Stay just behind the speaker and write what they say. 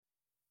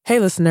Hey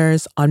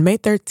listeners, on May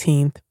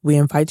 13th, we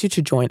invite you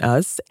to join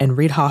us and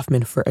Reid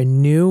Hoffman for a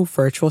new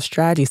virtual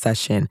strategy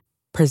session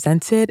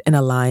presented in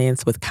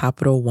alliance with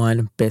Capital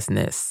One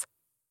Business.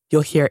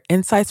 You'll hear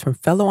insights from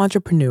fellow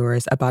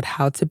entrepreneurs about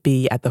how to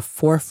be at the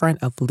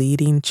forefront of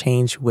leading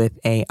change with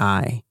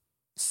AI.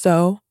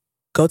 So,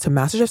 go to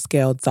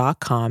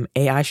mastersofscale.com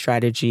AI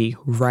strategy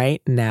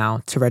right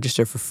now to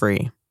register for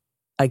free.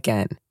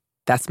 Again,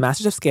 that's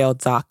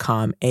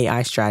mastersofscale.com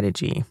AI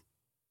strategy.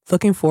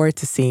 Looking forward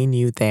to seeing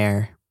you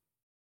there.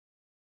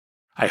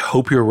 I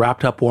hope you're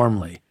wrapped up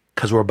warmly,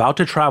 because we're about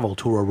to travel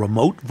to a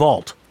remote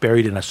vault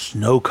buried in a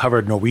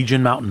snow-covered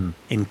Norwegian mountain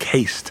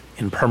encased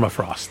in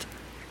permafrost.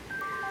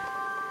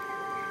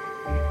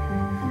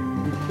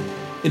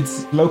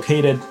 It's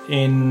located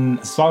in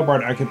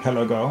Svalbard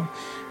Archipelago,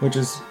 which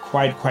is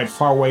quite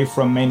far away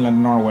from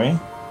mainland Norway,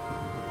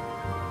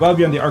 well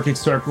beyond the Arctic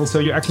Circle, so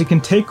you actually can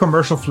take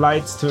commercial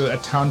flights to a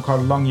town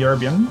called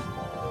Longyearbyen.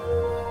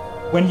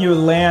 When you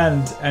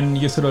land and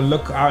you sort of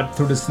look out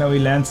through the snowy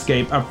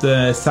landscape up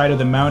the side of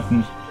the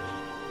mountain,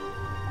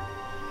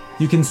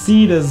 you can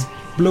see this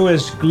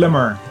bluish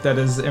glimmer that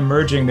is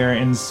emerging there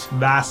in this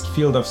vast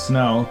field of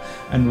snow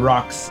and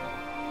rocks.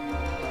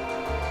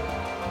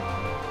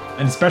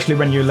 And especially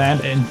when you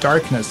land in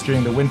darkness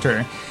during the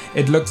winter,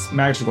 it looks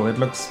magical, it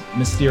looks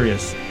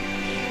mysterious.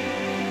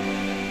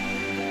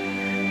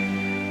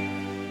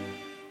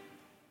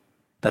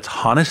 That's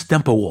Hannes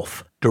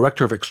Dempewolf,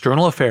 Director of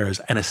External Affairs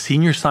and a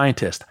senior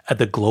scientist at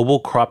the Global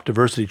Crop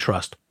Diversity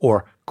Trust,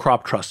 or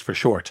Crop Trust for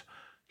short.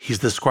 He's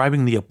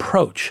describing the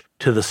approach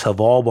to the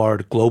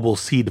Svalbard Global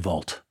Seed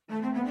Vault.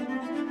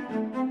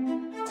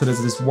 So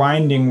there's this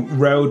winding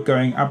road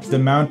going up the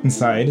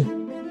mountainside,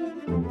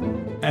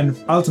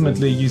 and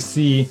ultimately you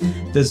see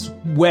this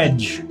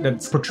wedge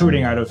that's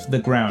protruding out of the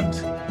ground.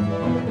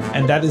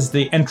 And that is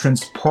the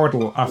entrance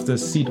portal of the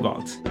seed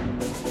vault.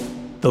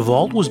 The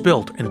vault was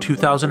built in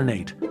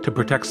 2008 to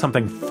protect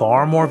something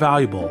far more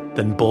valuable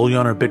than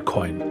bullion or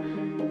Bitcoin.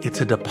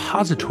 It's a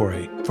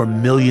depository for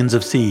millions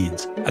of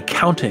seeds,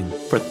 accounting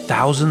for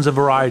thousands of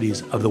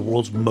varieties of the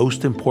world's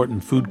most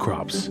important food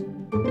crops.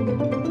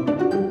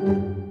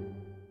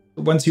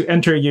 Once you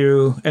enter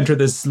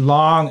this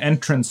long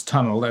entrance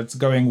tunnel that's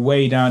going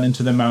way down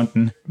into the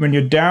mountain. When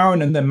you're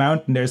down in the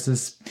mountain, there's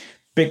this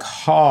big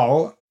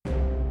hall.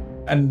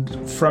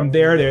 And from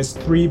there's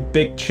 3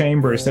 big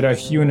chambers that are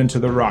hewn into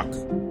the rock.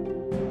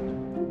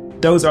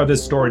 Those are the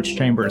storage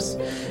chambers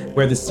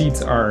where the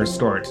seeds are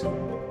stored.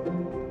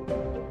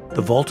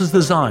 The vault is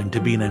designed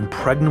to be an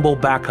impregnable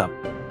backup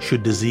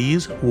should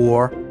disease,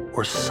 war,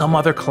 or some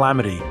other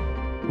calamity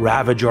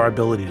ravage our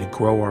ability to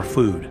grow our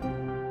food.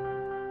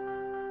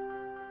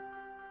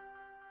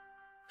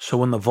 So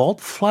when the vault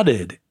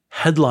flooded,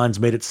 headlines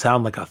made it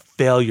sound like a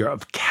failure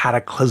of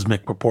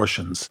cataclysmic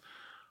proportions.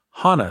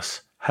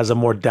 Hannes has a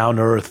more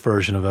down-to-earth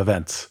version of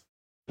events.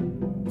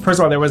 First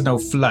of all, there was no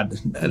flood.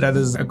 That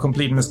is a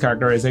complete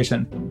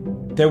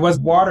mischaracterization. There was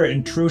water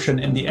intrusion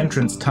in the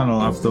entrance tunnel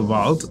of the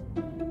vault,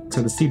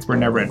 so the seeds were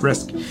never at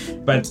risk.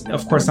 But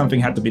of course, something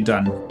had to be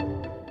done.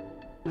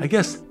 I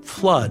guess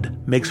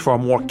flood makes for a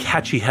more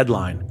catchy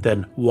headline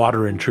than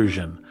water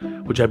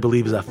intrusion, which I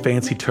believe is a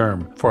fancy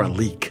term for a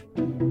leak.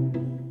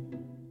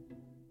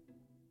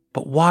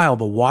 But while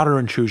the water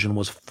intrusion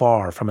was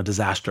far from a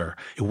disaster,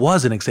 it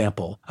was an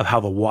example of how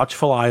the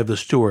watchful eye of the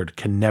steward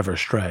can never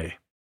stray.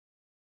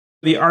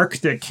 The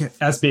Arctic,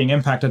 as being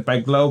impacted by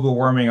global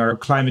warming or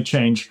climate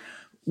change,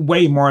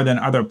 way more than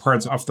other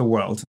parts of the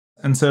world.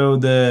 And so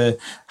the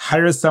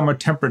higher summer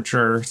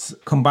temperatures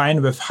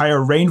combined with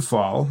higher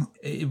rainfall,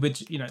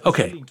 which,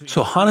 Okay,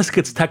 so Hannes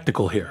gets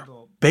technical here.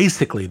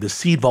 Basically, the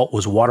seed vault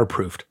was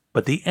waterproofed,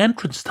 but the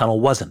entrance tunnel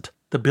wasn't.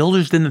 The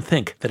builders didn't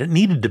think that it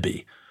needed to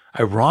be.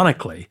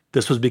 Ironically,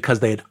 this was because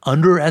they had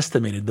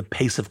underestimated the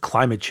pace of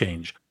climate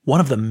change, one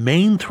of the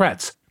main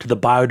threats to the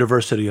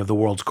biodiversity of the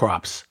world's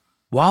crops.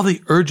 While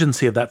the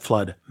urgency of that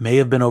flood may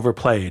have been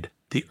overplayed,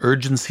 the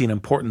urgency and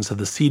importance of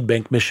the seed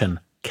bank mission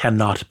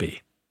cannot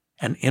be.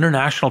 An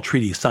international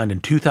treaty signed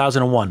in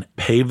 2001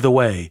 paved the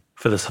way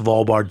for the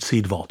Svalbard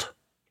Seed Vault.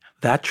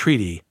 That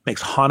treaty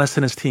makes Hannes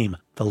and his team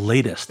the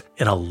latest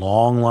in a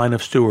long line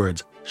of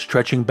stewards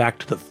stretching back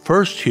to the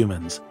first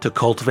humans to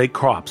cultivate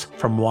crops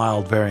from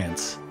wild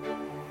variants.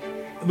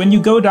 When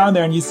you go down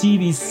there and you see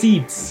these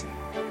seeds,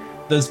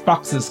 those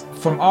boxes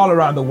from all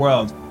around the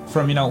world,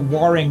 from,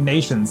 warring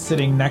nations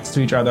sitting next to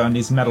each other on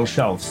these metal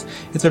shelves,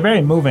 it's a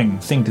very moving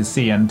thing to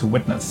see and to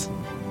witness.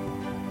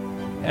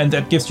 And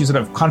that gives you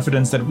sort of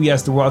confidence that we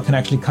as the world can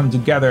actually come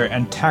together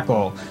and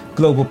tackle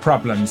global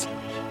problems.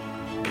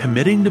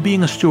 Committing to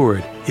being a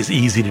steward is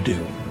easy to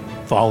do.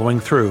 Following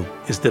through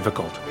is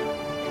difficult,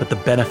 but the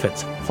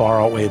benefits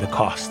far outweigh the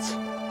costs.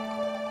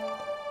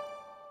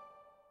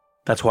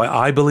 That's why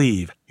I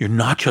believe you're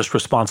not just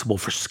responsible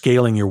for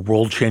scaling your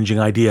world-changing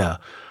idea,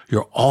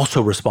 you're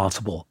also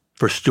responsible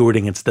for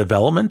stewarding its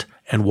development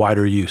and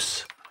wider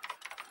use.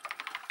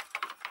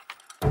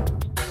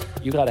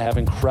 You got to have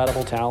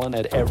incredible talent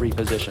at every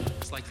position.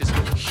 It's like this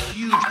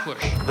huge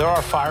push. There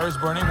are fires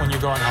burning when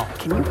you're going home.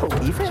 Can you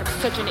believe it?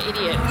 Such an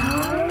idiot.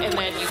 And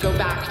then you go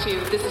back to,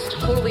 this is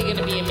totally going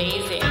to be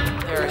amazing.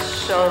 There are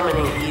so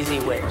many easy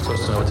ways. I'm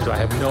supposed to know what to do. I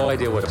have no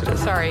idea what to do.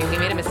 Sorry, we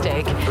made a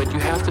mistake. But you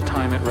have to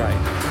time it right.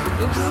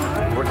 Oops.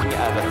 Working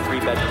at a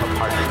 3-bedroom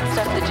apartment.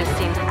 Stuff that just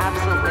seems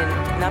absolutely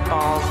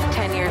nutballs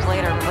 10 years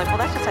later. I was like, well,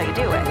 that's just how you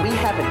do it. We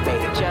haven't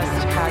made it.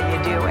 Just how you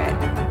do it.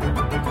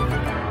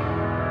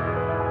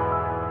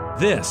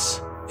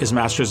 This is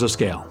Masters of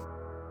Scale.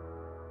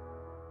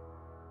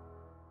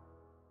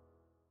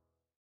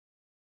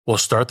 We'll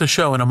start the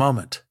show in a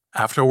moment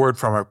after a word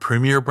from our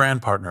premier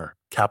brand partner,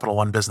 Capital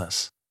One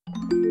Business.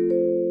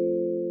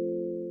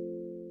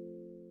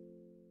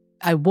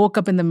 I woke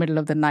up in the middle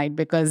of the night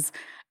because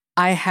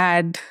I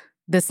had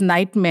this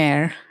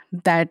nightmare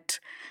that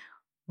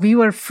we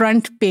were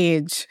front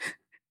page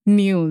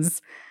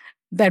news,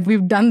 that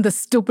we've done the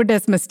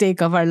stupidest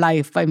mistake of our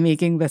life by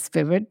making this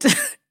pivot.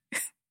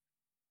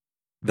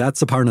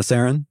 That's Aparna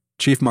Saran,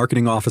 Chief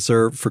Marketing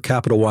Officer for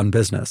Capital One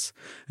Business,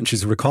 and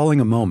she's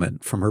recalling a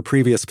moment from her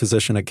previous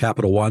position at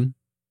Capital One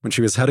when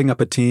she was heading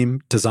up a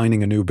team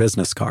designing a new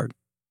business card.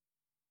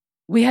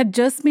 We had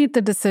just made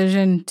the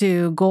decision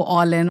to go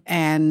all in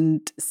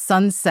and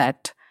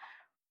sunset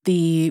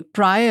the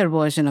prior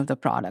version of the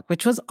product,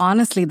 which was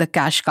honestly the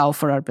cash cow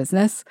for our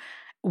business.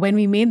 When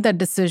we made that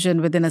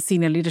decision within a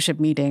senior leadership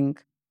meeting,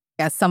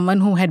 as someone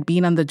who had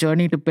been on the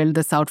journey to build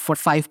this out for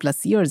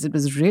 5+ years, it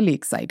was really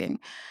exciting.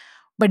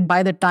 But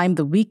by the time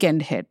the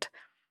weekend hit,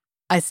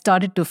 I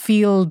started to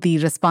feel the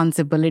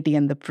responsibility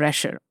and the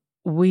pressure.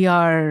 We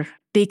are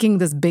taking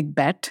this big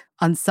bet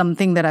on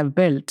something that I've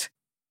built.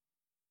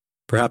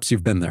 Perhaps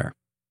you've been there.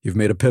 You've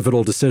made a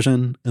pivotal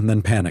decision, and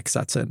then panic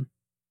sets in.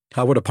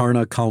 How would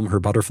Aparna calm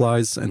her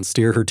butterflies and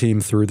steer her team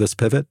through this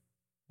pivot?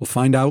 We'll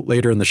find out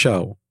later in the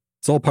show.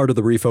 It's all part of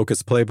the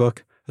Refocus Playbook,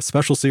 a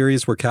special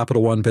series where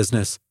Capital One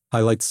Business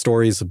highlights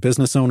stories of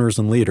business owners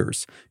and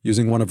leaders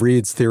using one of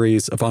Reid's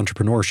theories of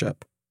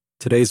entrepreneurship.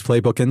 Today's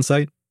Playbook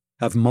Insight: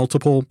 have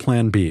multiple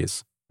Plan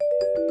Bs.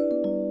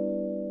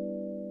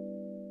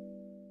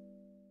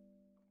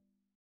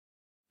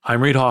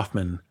 I'm Reid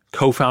Hoffman,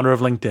 co-founder of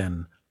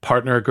LinkedIn,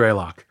 partner at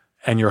Greylock,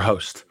 and your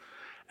host.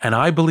 And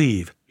I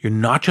believe you're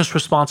not just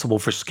responsible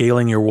for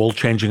scaling your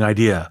world-changing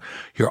idea,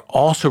 you're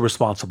also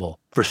responsible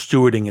for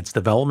stewarding its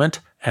development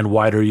and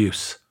wider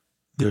use.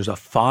 There's a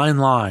fine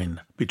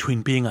line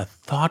between being a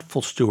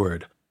thoughtful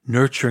steward,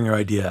 nurturing your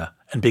idea,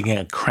 and being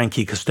a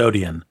cranky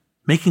custodian,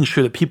 making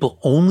sure that people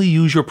only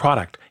use your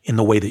product in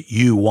the way that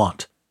you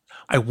want.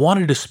 I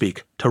wanted to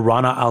speak to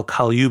Rana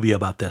Al-Kalioubi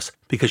about this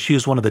because she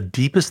is one of the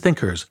deepest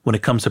thinkers when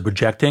it comes to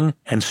projecting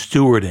and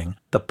stewarding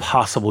the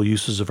possible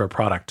uses of her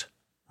product.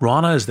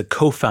 Rana is the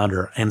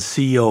co-founder and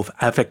CEO of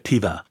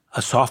Affectiva,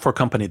 a software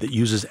company that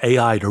uses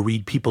AI to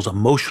read people's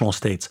emotional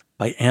states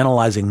by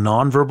analyzing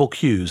nonverbal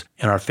cues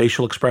in our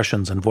facial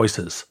expressions and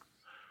voices.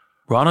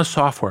 Rana's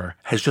software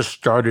has just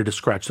started to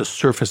scratch the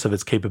surface of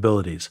its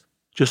capabilities.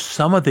 Just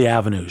some of the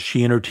avenues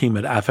she and her team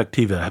at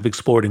Affectiva have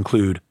explored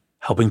include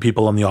helping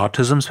people on the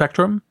autism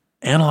spectrum,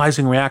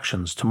 analyzing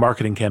reactions to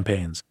marketing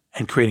campaigns,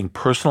 and creating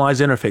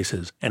personalized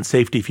interfaces and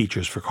safety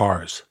features for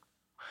cars.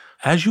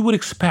 As you would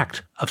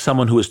expect of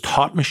someone who has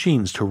taught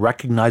machines to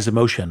recognize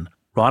emotion,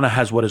 Rana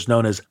has what is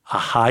known as a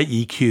high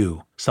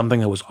EQ,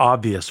 something that was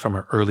obvious from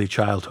her early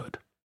childhood.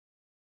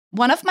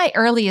 One of my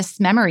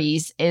earliest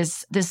memories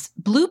is this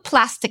blue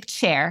plastic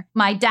chair.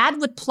 My dad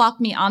would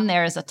plop me on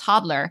there as a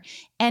toddler,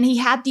 and he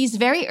had these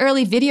very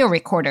early video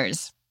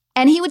recorders.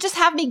 And he would just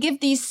have me give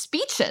these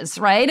speeches,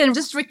 right? And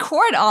just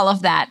record all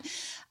of that.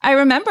 I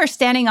remember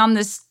standing on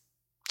this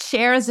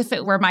chair as if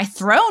it were my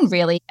throne,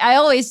 really. I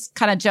always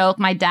kind of joke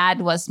my dad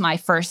was my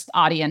first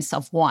audience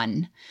of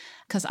one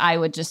because I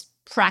would just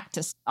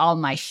practice all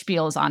my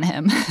spiels on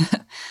him.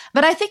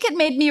 But I think it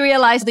made me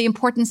realize the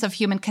importance of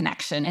human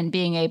connection and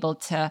being able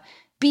to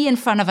be in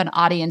front of an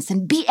audience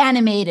and be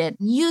animated,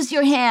 use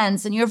your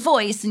hands and your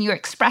voice and your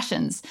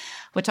expressions,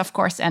 which of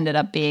course ended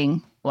up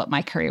being what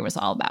my career was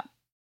all about.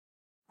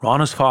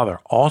 Rana's father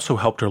also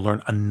helped her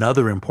learn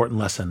another important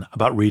lesson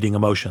about reading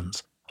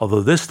emotions,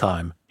 although this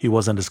time he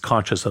wasn't as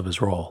conscious of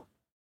his role.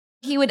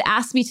 He would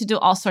ask me to do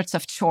all sorts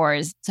of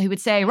chores. So he would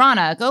say,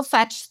 Rana, go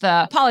fetch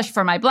the polish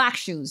for my black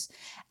shoes.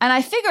 And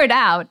I figured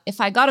out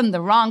if I got him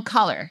the wrong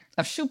color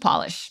of shoe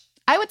polish,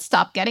 I would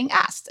stop getting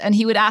asked. And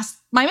he would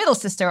ask my middle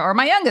sister or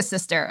my youngest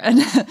sister.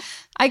 And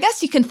I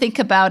guess you can think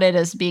about it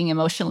as being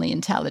emotionally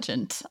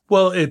intelligent.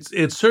 Well,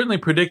 it's certainly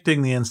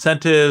predicting the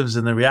incentives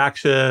and the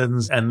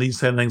reactions and these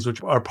kind of things,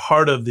 which are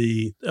part of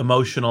the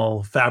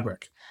emotional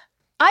fabric.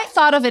 I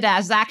thought of it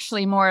as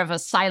actually more of a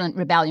silent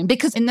rebellion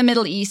because in the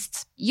Middle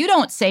East, you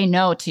don't say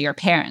no to your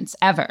parents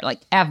ever,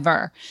 like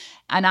ever.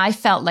 And I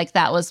felt like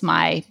that was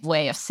my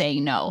way of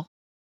saying no.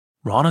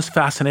 Rana's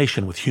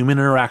fascination with human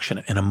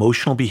interaction and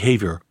emotional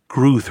behavior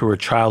grew through her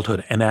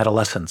childhood and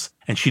adolescence,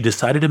 and she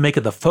decided to make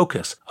it the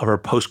focus of her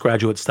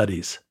postgraduate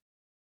studies.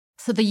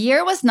 So the year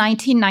was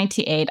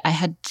 1998. I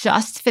had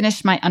just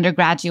finished my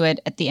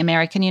undergraduate at the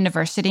American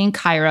University in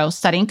Cairo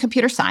studying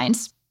computer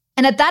science.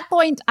 And at that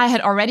point, I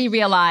had already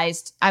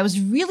realized I was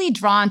really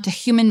drawn to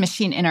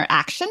human-machine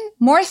interaction,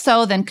 more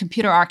so than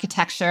computer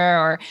architecture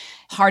or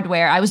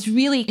hardware. I was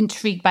really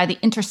intrigued by the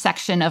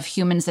intersection of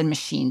humans and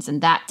machines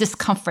and that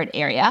discomfort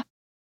area.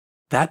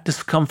 That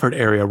discomfort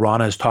area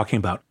Rana is talking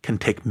about can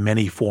take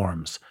many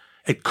forms.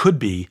 It could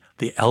be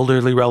the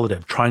elderly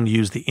relative trying to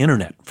use the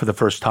internet for the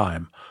first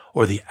time,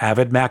 or the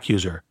avid Mac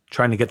user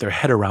trying to get their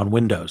head around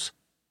Windows.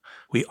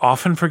 We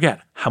often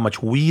forget how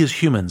much we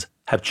as humans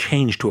have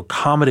changed to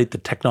accommodate the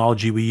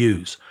technology we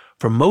use.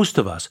 For most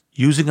of us,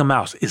 using a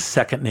mouse is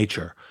second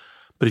nature.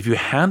 But if you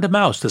hand a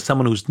mouse to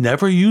someone who's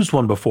never used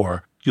one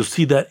before, you'll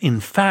see that, in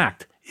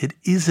fact, it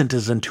isn't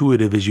as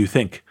intuitive as you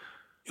think.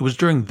 It was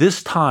during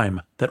this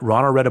time that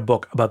Rana read a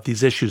book about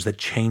these issues that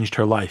changed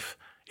her life.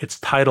 Its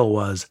title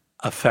was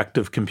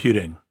Affective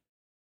Computing.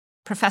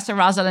 Professor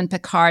Rosalind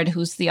Picard,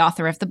 who's the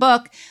author of the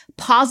book,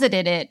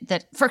 posited it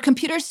that for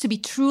computers to be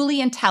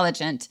truly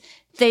intelligent,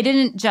 they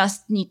didn't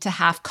just need to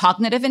have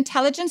cognitive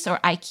intelligence or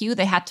IQ,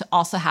 they had to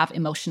also have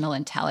emotional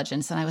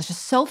intelligence. And I was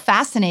just so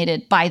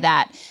fascinated by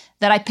that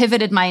I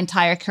pivoted my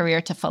entire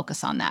career to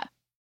focus on that.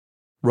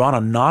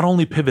 Rana not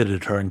only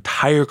pivoted her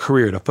entire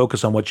career to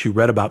focus on what she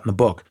read about in the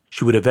book,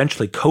 she would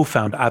eventually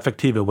co-found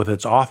Affectiva with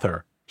its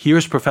author.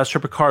 Here's Professor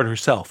Picard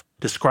herself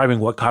describing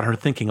what got her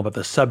thinking about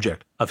the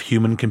subject of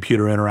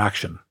human-computer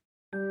interaction.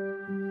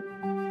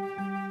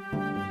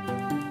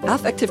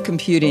 Affective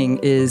computing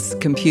is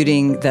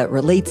computing that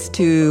relates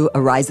to,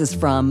 arises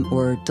from,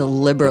 or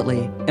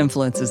deliberately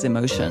influences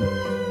emotion.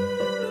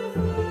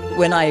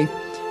 When I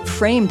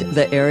framed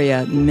the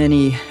area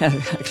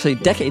actually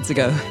decades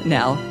ago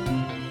now,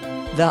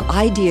 the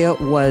idea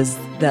was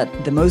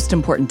that the most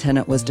important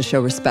tenet was to show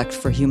respect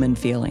for human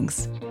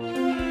feelings.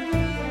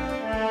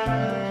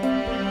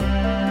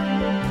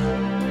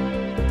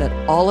 That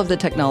all of the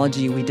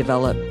technology we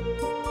develop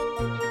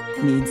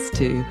needs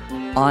to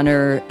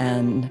honor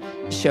and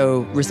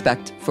show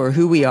respect for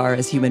who we are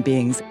as human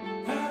beings.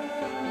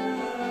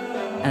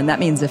 And that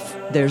means if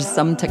there's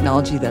some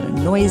technology that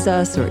annoys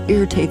us or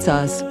irritates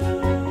us, or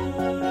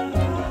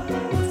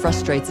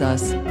frustrates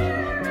us,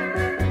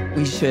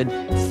 we should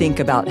think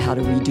about how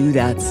to redo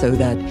that so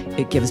that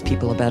it gives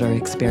people a better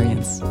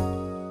experience.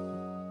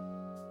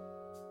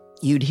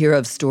 You'd hear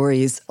of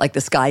stories like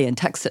this guy in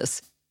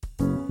Texas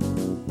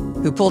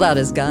who pulled out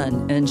his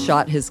gun and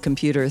shot his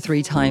computer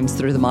 3 times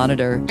through the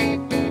monitor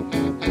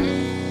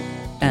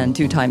and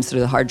 2 times through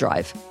the hard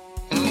drive.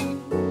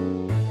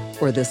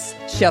 Or this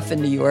chef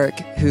in New York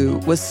who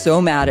was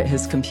so mad at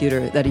his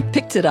computer that he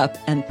picked it up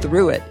and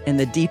threw it in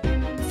the deep,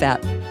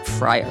 fat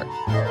fryer.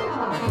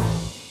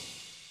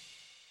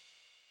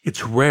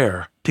 It's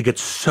rare to get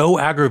so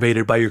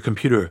aggravated by your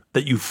computer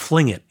that you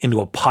fling it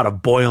into a pot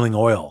of boiling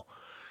oil.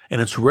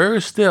 And it's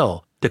rarer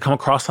still to come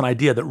across an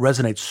idea that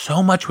resonates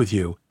so much with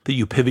you that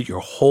you pivot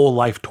your whole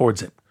life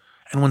towards it.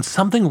 And when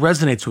something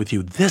resonates with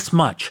you this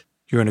much,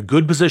 you're in a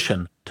good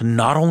position to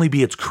not only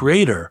be its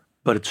creator,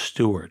 but its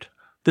steward.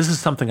 This is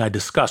something I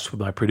discussed with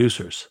my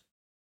producers.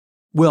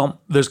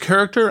 Well, there's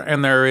character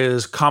and there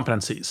is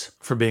competencies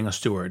for being a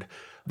steward.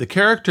 The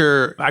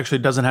character actually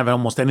doesn't have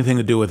almost anything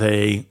to do with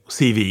a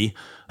CV.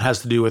 It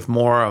has to do with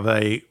more of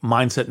a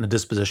mindset and a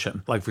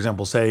disposition. Like, for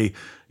example, say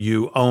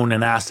you own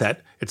an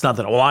asset. It's not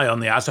that, I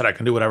own the asset, I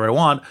can do whatever I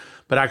want,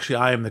 but actually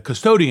I am the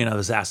custodian of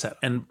this asset.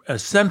 And a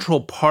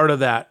central part of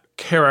that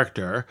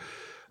character,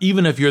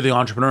 even if you're the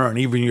entrepreneur and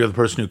even you're the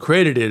person who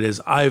created it,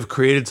 is I've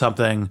created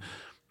something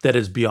that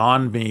is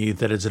beyond me,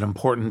 that is an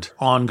important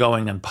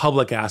ongoing and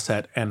public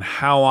asset, and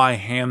how I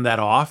hand that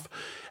off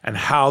and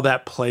how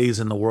that plays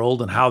in the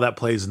world and how that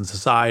plays in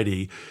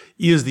society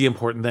is the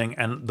important thing.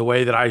 And the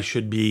way that I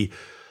should be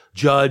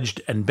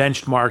judged and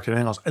benchmarked and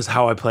everything else is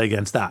how I play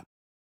against that.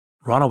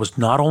 Rana was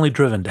not only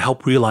driven to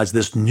help realize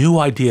this new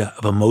idea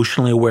of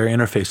emotionally aware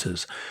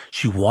interfaces,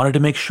 she wanted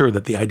to make sure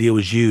that the idea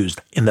was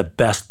used in the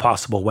best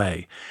possible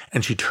way.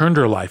 And she turned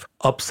her life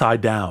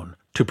upside down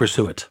to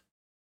pursue it.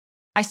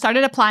 I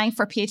started applying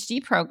for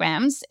PhD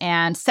programs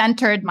and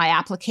centered my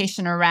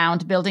application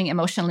around building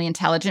emotionally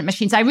intelligent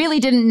machines. I really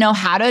didn't know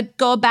how to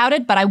go about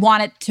it, but I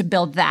wanted to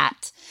build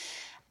that.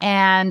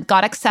 And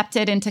got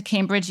accepted into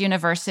Cambridge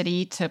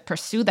University to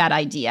pursue that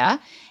idea.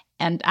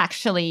 And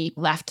actually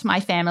left my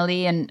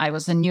family, and I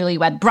was a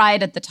newlywed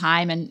bride at the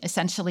time, and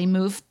essentially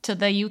moved to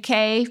the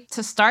UK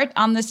to start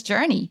on this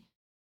journey.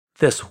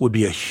 This would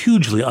be a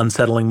hugely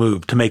unsettling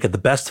move to make at the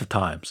best of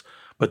times,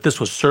 but this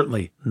was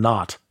certainly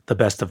not the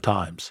best of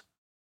times.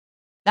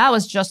 That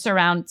was just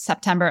around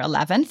September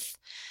 11th.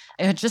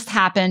 It had just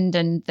happened,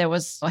 and there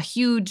was a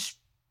huge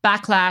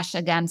backlash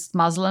against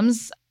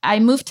Muslims. I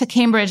moved to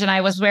Cambridge, and I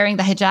was wearing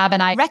the hijab,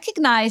 and I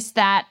recognized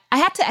that I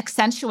had to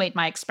accentuate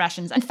my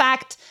expressions. In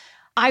fact,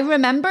 I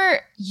remember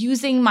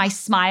using my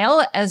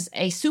smile as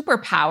a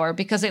superpower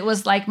because it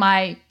was like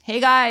my, hey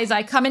guys,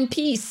 I come in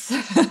peace.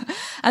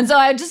 And so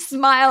I just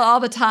smile all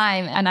the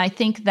time. And I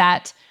think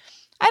that,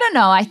 I don't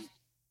know,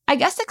 I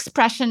guess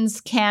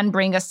expressions can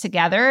bring us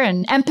together,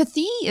 and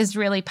empathy is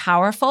really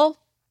powerful.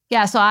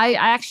 Yeah, so I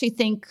actually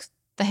think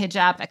the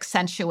hijab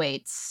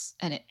accentuates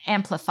and it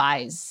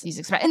amplifies these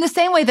expressions. In the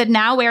same way that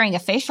now wearing a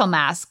facial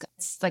mask,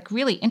 it's like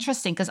really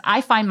interesting because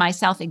I find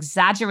myself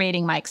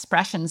exaggerating my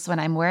expressions when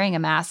I'm wearing a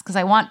mask because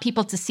I want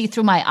people to see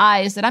through my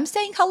eyes that I'm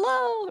saying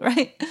hello,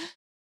 right?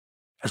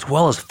 As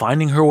well as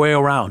finding her way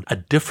around a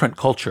different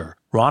culture,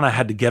 Rana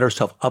had to get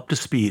herself up to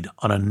speed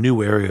on a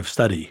new area of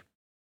study.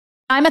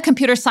 I'm a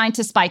computer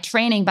scientist by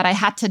training, but I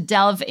had to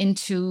delve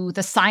into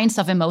the science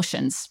of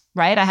emotions,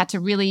 right? I had to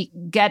really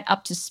get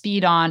up to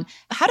speed on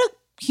how do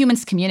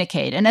humans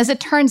communicate. And as it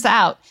turns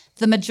out,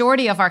 the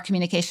majority of our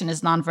communication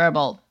is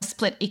nonverbal,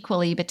 split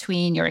equally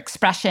between your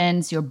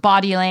expressions, your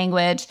body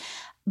language,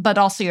 but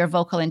also your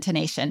vocal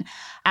intonation.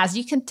 As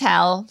you can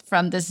tell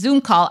from this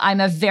Zoom call, I'm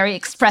a very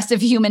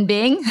expressive human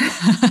being.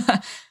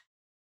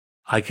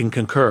 I can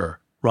concur.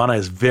 Rana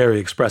is very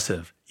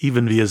expressive,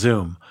 even via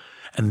Zoom.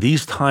 And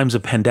these times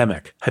of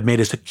pandemic have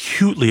made us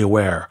acutely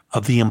aware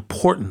of the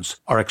importance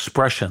our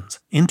expressions,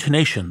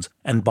 intonations,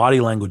 and body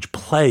language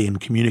play in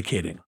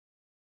communicating.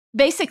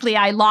 Basically,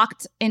 I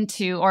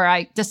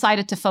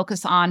decided to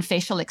focus on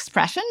facial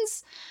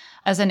expressions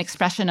as an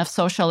expression of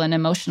social and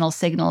emotional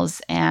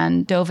signals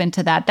and dove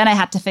into that. Then I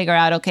had to figure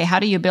out, okay, how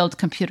do you build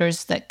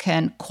computers that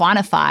can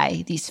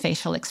quantify these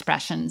facial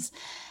expressions?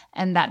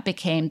 And that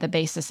became the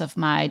basis of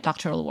my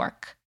doctoral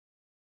work.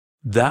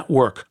 That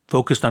work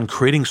focused on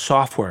creating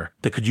software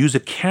that could use a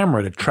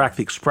camera to track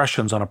the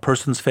expressions on a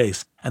person's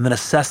face and then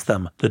assess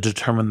them to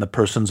determine the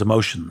person's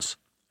emotions.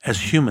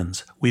 As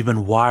humans, we've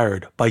been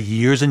wired by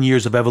years and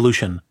years of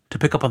evolution to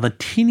pick up on the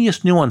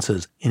teeniest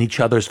nuances in each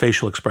other's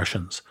facial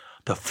expressions,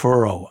 the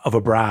furrow of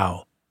a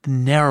brow, the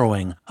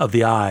narrowing of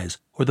the eyes,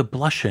 or the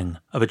blushing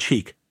of a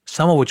cheek,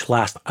 some of which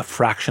last a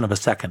fraction of a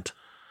second.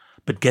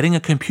 But getting a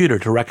computer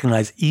to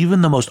recognize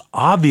even the most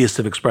obvious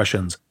of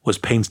expressions was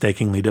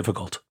painstakingly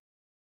difficult.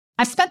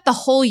 I spent the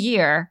whole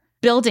year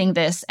building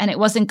this and it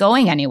wasn't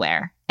going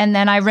anywhere. And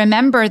then I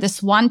remember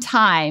this one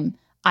time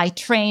I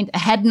trained a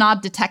head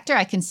nod detector.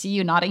 I can see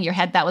you nodding your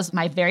head. That was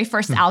my very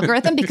first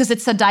algorithm because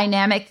it's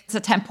a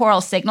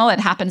temporal signal. It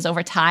happens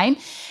over time.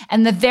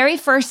 And the very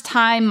first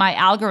time my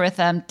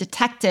algorithm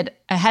detected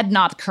a head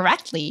nod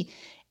correctly,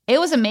 it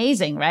was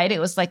amazing, right? It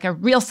was like a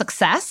real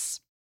success.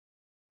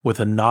 With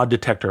a nod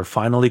detector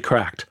finally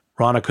cracked,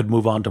 Rana could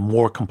move on to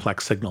more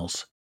complex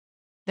signals.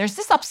 There's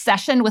this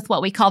obsession with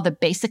what we call the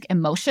basic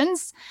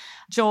emotions: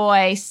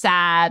 joy,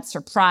 sad,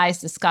 surprise,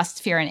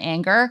 disgust, fear, and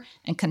anger,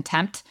 and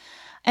contempt.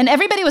 And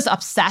everybody was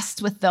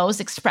obsessed with those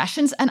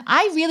expressions. And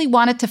I really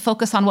wanted to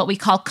focus on what we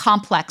call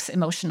complex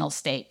emotional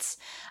states,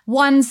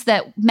 ones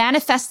that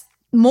manifest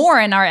more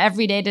in our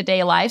everyday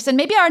to-day lives and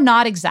maybe are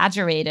not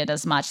exaggerated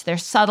as much. They're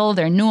subtle,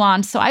 they're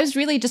nuanced. So I was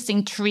really just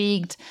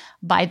intrigued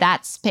by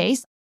that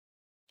space.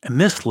 And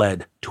this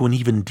led to an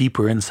even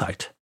deeper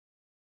insight.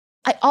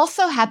 I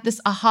also had this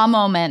aha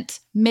moment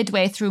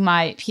midway through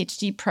my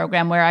PhD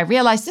program where I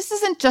realized this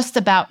isn't just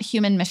about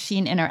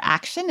human-machine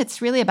interaction,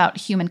 it's really about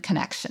human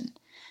connection.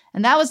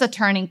 And that was a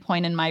turning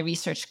point in my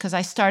research because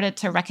I started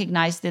to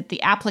recognize that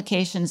the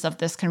applications of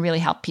this can really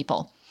help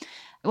people.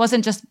 It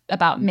wasn't just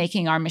about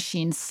making our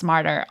machines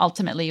smarter.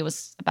 Ultimately, it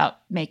was about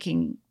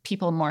making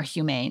people more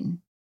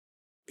humane.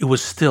 It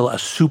was still a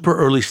super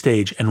early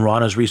stage in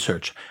Rana's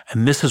research,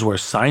 and this is where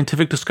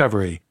scientific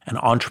discovery and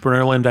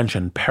entrepreneurial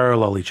invention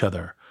parallel each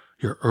other.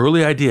 Your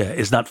early idea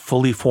is not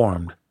fully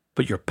formed,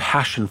 but your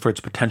passion for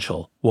its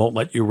potential won't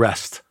let you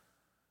rest.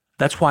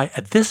 That's why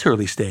at this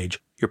early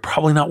stage, you're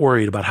probably not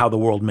worried about how the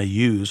world may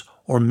use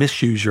or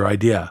misuse your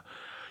idea.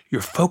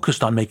 You're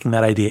focused on making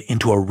that idea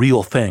into a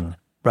real thing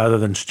rather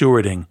than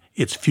stewarding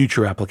its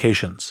future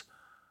applications.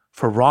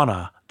 For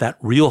Rana, that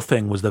real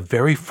thing was the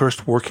very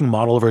first working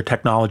model of her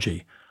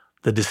technology,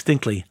 the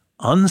distinctly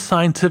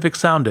unscientific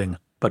sounding,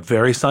 but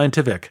very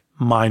scientific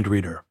mind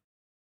reader.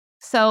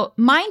 So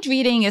mind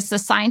reading is the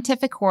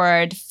scientific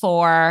word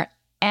for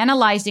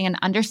analyzing and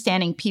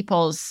understanding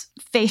people's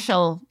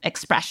facial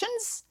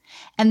expressions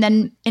and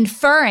then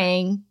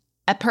inferring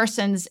a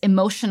person's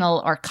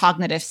emotional or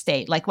cognitive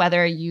state, like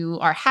whether you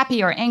are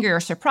happy or angry or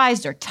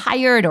surprised or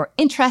tired or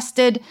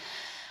interested.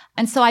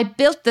 And so I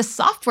built this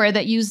software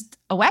that used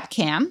a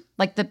webcam,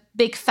 like the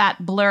big,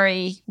 fat,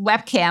 blurry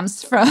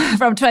webcams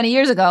from 20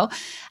 years ago.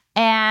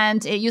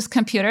 And it used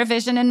computer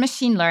vision and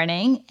machine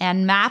learning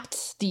and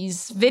mapped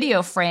these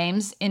video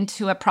frames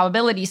into a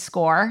probability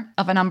score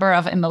of a number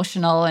of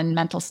emotional and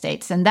mental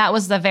states. And that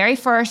was the very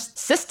first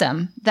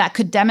system that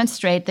could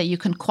demonstrate that you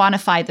can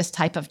quantify this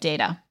type of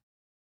data.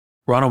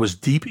 Rana was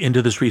deep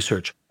into this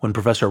research when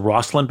Professor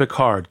Rosalind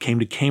Picard came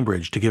to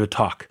Cambridge to give a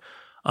talk.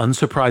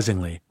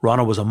 Unsurprisingly,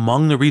 Rana was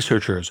among the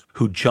researchers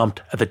who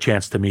jumped at the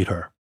chance to meet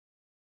her.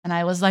 And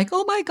I was like,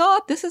 oh my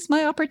God, this is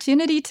my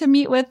opportunity to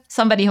meet with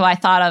somebody who I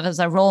thought of as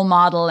a role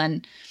model.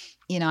 And,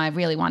 I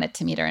really wanted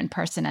to meet her in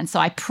person. And so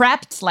I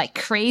prepped like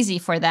crazy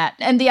for that.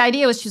 And the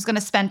idea was she was going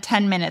to spend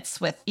 10 minutes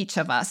with each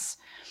of us.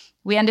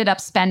 We ended up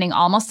spending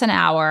almost an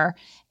hour.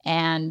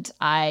 And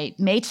I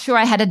made sure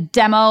I had a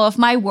demo of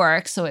my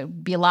work so it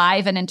would be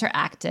live and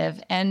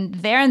interactive. And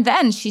there and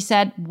then she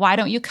said, why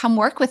don't you come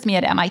work with me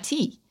at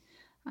MIT?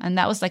 And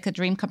that was like a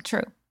dream come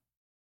true.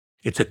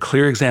 It's a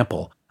clear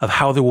example of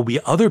how there will be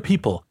other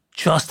people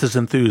just as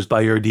enthused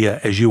by your idea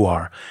as you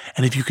are.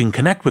 And if you can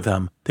connect with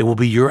them, they will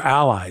be your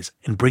allies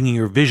in bringing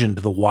your vision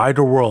to the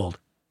wider world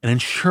and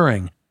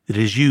ensuring that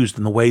it is used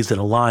in the ways that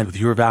align with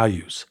your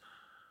values.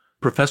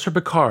 Professor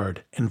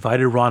Picard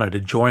invited Rana to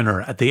join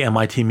her at the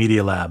MIT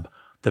Media Lab.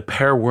 The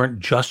pair weren't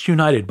just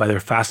united by their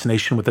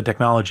fascination with the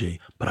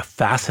technology, but a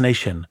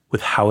fascination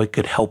with how it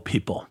could help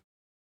people.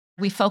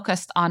 We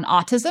focused on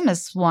autism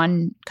as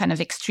one kind of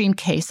extreme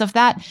case of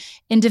that.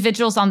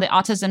 Individuals on the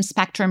autism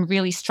spectrum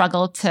really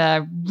struggle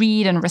to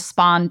read and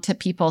respond to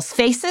people's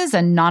faces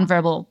and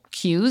nonverbal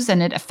cues,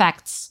 and it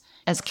affects,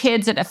 as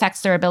kids, it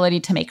affects their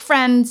ability to make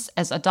friends.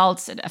 As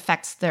adults, it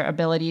affects their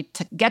ability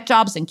to get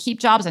jobs and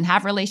keep jobs and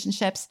have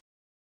relationships.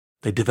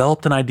 They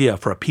developed an idea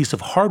for a piece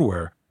of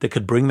hardware that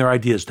could bring their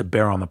ideas to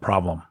bear on the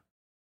problem.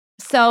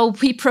 So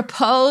we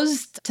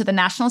proposed to the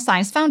National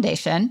Science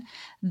Foundation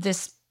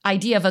this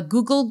idea of a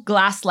Google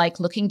Glass-like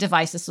looking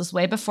device. This was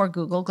way before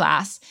Google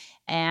Glass.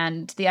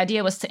 And the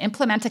idea was to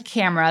implement a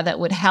camera that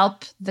would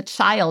help the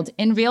child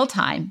in real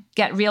time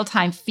get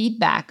real-time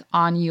feedback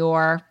on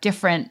your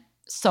different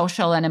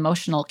social and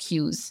emotional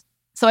cues.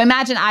 So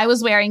imagine I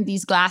was wearing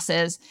these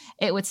glasses.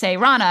 It would say,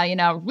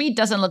 Rana, Reed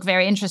doesn't look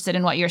very interested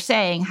in what you're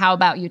saying. How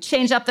about you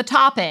change up the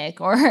topic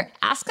or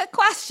ask a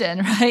question,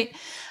 right?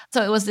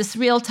 So it was this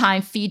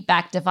real-time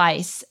feedback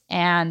device.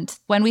 And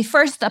when we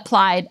first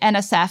applied,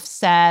 NSF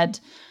said,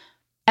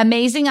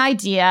 amazing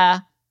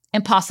idea,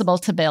 impossible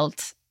to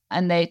build.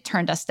 And they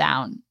turned us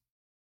down.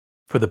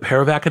 For the pair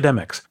of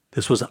academics,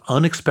 this was an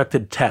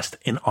unexpected test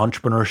in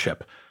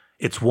entrepreneurship.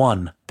 It's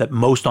one that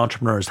most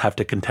entrepreneurs have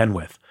to contend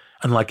with.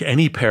 And like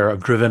any pair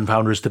of driven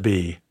founders to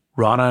be,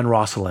 Rana and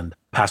Rosalind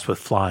passed with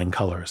flying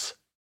colors.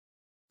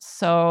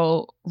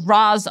 So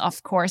Roz,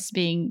 of course,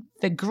 being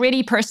the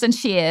gritty person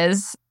she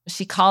is,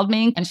 she called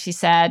me and she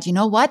said, you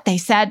know what? They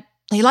said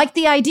they liked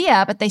the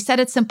idea, but they said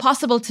it's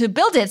impossible to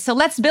build it. So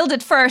let's build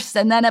it first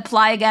and then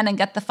apply again and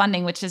get the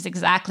funding, which is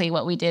exactly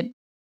what we did.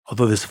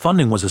 Although this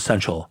funding was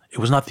essential, it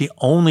was not the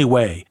only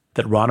way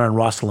that Rana and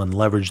Rosalind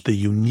leveraged the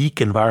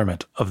unique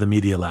environment of the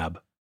Media Lab.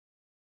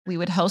 We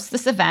would host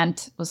this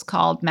event, it was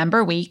called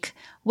Member Week,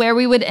 where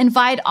we would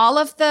invite all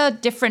of the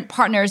different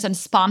partners and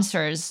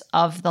sponsors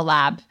of the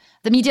lab.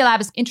 The Media Lab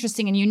is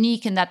interesting and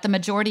unique in that the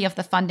majority of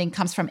the funding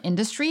comes from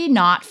industry,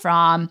 not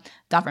from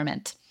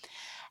government.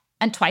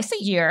 And twice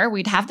a year,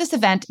 we'd have this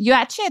event. You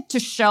actually had to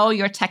show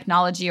your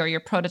technology or your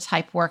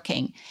prototype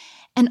working.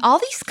 And all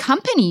these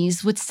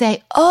companies would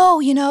say,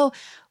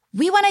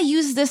 we want to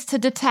use this to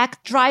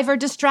detect driver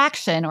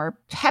distraction, or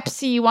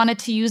Pepsi wanted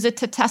to use it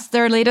to test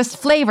their latest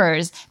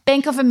flavors.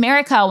 Bank of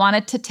America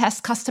wanted to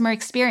test customer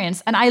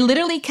experience. And I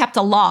literally kept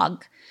a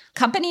log,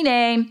 company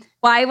name,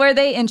 why were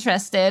they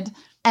interested?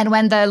 And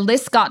when the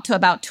list got to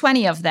about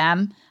 20 of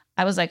them,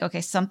 I was like,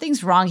 okay,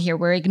 something's wrong here.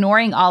 We're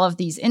ignoring all of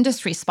these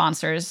industry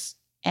sponsors.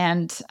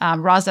 And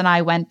Roz and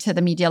I went to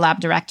the Media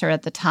Lab director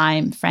at the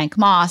time, Frank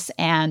Moss,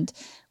 and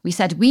we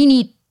said, we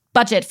need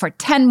budget for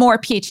 10 more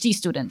PhD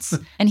students.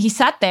 And he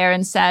sat there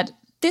and said,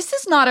 this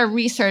is not a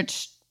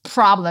research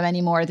problem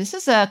anymore. This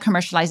is a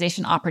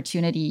commercialization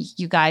opportunity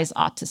you guys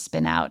ought to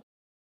spin out.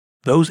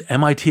 Those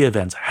MIT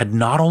events had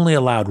not only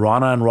allowed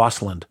Rana and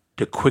Rosalind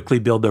to quickly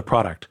build their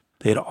product,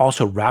 they had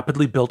also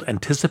rapidly built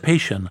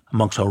anticipation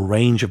amongst a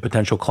range of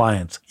potential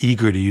clients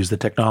eager to use the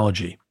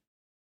technology.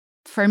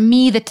 For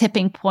me, the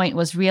tipping point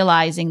was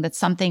realizing that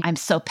something I'm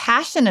so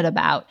passionate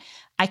about,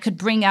 I could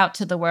bring out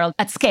to the world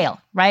at scale,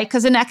 right?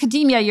 Because in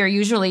academia, you're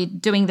usually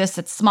doing this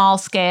at small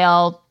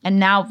scale. And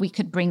now we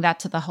could bring that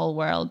to the whole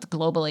world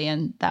globally.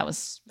 And that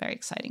was very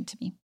exciting to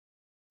me.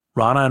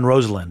 Rana and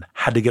Rosalind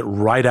had to get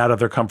right out of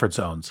their comfort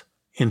zones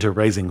into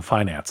raising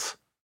finance.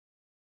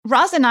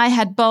 Roz and I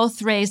had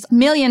both raised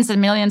millions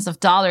and millions of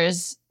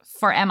dollars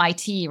for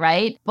MIT,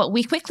 right? But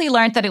we quickly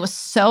learned that it was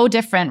so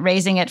different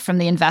raising it from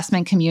the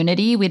investment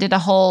community. We did a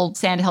whole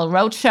Sand Hill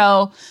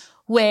Roadshow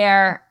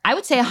where I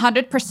would say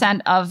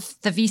 100% of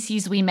the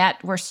VCs we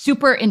met were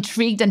super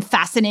intrigued and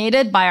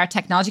fascinated by our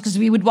technology because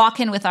we would walk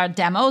in with our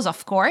demos,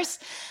 of course.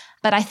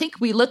 But I think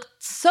we looked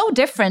so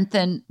different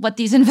than what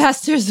these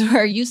investors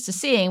were used to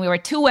seeing. We were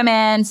two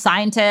women,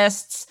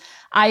 scientists.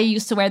 I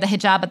used to wear the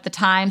hijab at the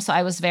time, so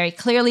I was very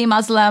clearly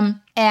Muslim.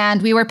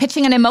 And we were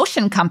pitching an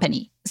emotion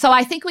company. So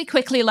I think we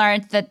quickly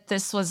learned that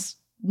this was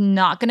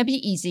not going to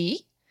be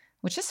easy,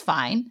 which is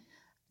fine.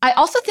 I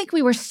also think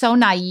we were so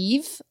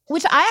naive,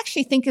 which I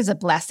actually think is a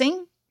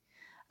blessing.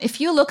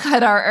 If you look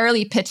at our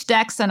early pitch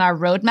decks and our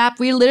roadmap,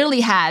 we literally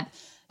had,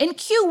 in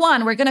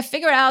Q1, we're going to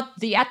figure out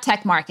the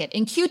edtech market.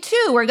 In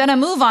Q2, we're going to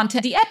move on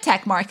to the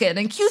edtech market.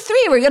 In Q3,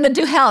 we're going to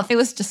do health. It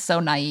was just so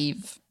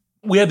naive.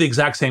 We had the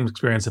exact same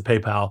experience at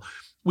PayPal.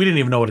 We didn't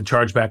even know what a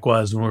chargeback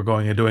was when we were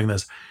going and doing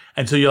this.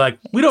 And so you're like,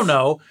 we don't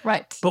know,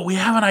 right? But we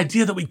have an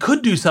idea that we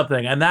could do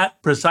something. And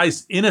that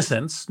precise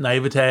innocence,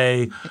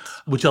 naivete,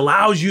 which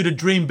allows you to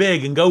dream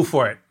big and go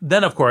for it.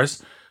 Then, of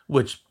course,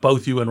 which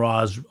both you and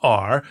Roz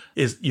are,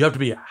 is you have to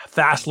be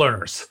fast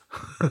learners.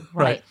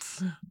 Right.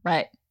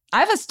 I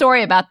have a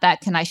story about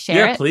that. Can I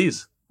share it? Yeah,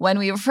 please. when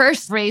we were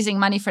first raising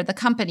money for the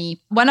company,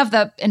 one of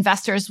the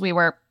investors we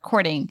were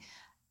courting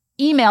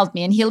emailed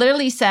me and he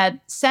literally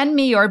said, "Send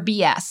me your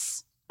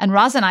BS." And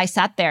Roz and I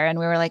sat there and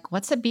we were like,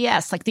 what's a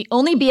BS? Like the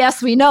only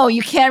BS we know,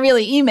 you can't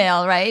really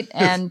email, right?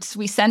 And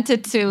we sent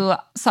it to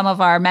some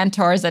of our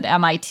mentors at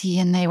MIT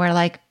and they were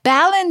like,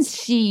 balance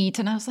sheet.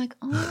 And I was like,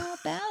 oh,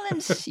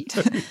 balance sheet.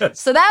 Yes.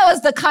 So that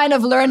was the kind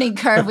of learning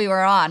curve we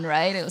were on,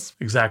 right? It was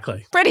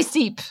exactly pretty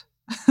steep.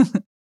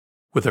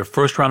 With their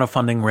first round of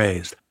funding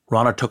raised,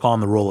 Rana took on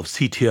the role of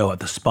CTO at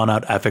the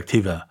spun-out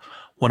Affectiva.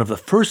 One of the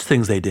first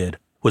things they did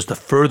was to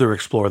further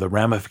explore the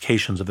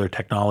ramifications of their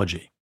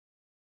technology.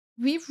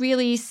 We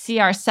really see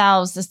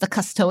ourselves as the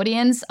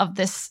custodians of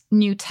this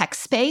new tech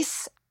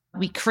space.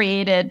 We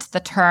created the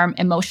term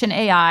emotion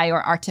AI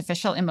or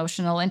artificial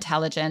emotional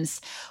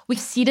intelligence. We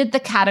seeded the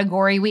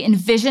category. We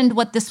envisioned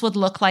what this would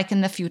look like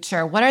in the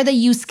future. What are the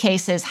use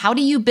cases? How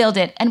do you build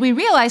it? And we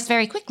realized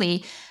very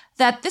quickly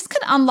that this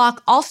could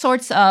unlock all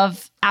sorts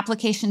of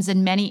applications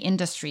in many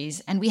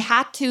industries. And we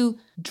had to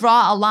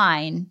draw a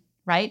line,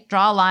 right?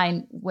 Draw a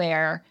line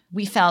where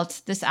we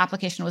felt this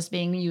application was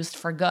being used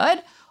for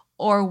good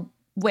or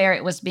where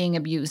it was being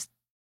abused.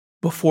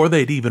 Before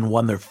they'd even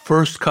won their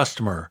first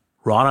customer,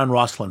 Rana and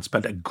Rosalind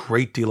spent a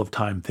great deal of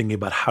time thinking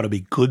about how to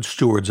be good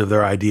stewards of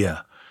their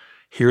idea.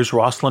 Here's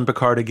Rosalind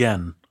Picard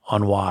again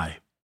on why.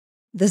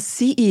 The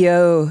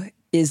CEO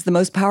is the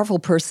most powerful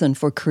person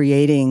for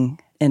creating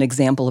an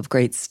example of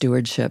great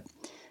stewardship.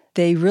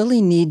 They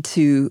really need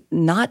to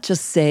not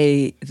just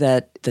say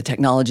that the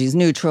technology is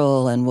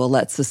neutral and we'll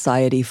let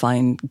society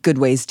find good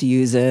ways to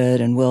use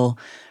it and we'll,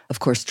 of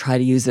course, try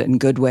to use it in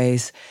good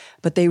ways,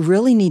 but they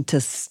really need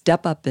to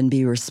step up and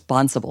be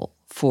responsible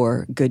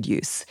for good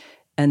use.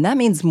 And that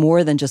means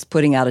more than just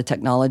putting out a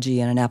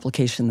technology and an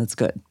application that's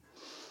good.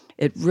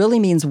 It really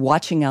means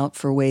watching out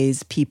for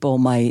ways people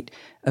might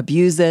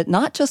abuse it,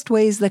 not just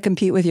ways that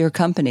compete with your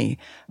company,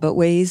 but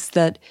ways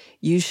that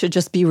you should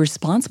just be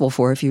responsible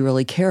for if you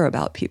really care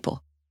about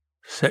people.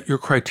 Set your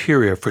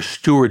criteria for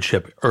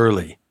stewardship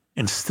early,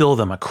 instill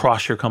them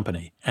across your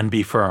company, and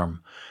be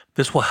firm.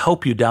 This will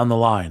help you down the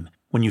line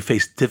when you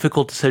face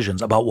difficult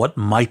decisions about what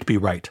might be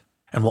right,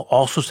 and will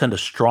also send a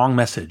strong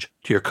message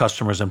to your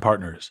customers and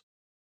partners.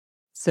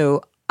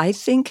 So I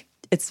think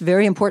it's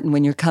very important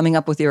when you're coming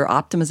up with your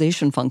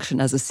optimization function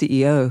as a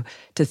CEO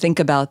to think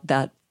about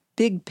that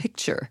big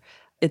picture.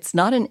 It's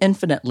not an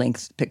infinite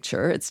length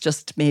picture. It's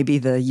just maybe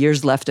the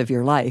years left of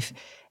your life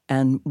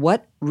and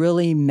what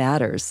really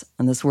matters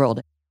in this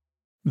world.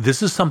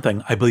 This is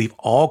something I believe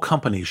all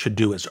companies should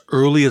do as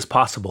early as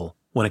possible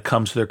when it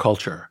comes to their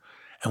culture.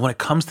 And when it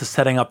comes to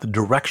setting up the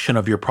direction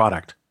of your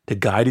product to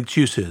guide its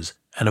uses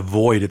and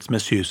avoid its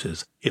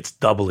misuses, it's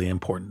doubly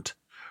important.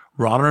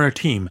 Rana and her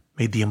team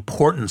made the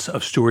importance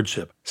of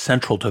stewardship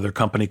central to their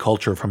company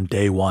culture from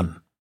day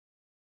one.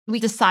 We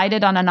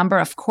decided on a number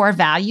of core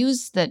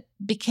values that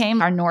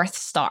became our North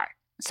Star.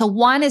 So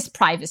one is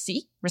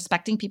privacy,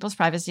 respecting people's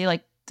privacy.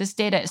 Like this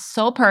data is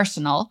so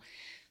personal.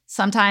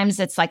 Sometimes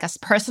it's like as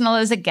personal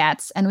as it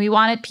gets. And we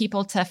wanted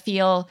people to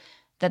feel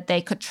that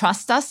they could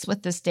trust us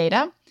with this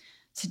data.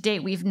 To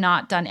date, we've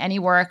not done any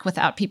work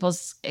without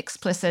people's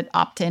explicit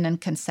opt-in and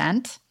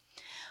consent.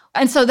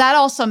 And so that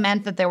also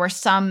meant that there were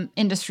some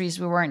industries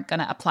we weren't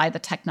going to apply the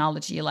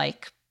technology,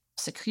 like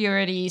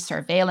security,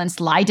 surveillance,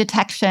 lie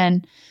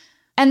detection.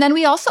 And then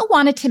we also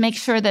wanted to make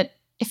sure that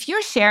if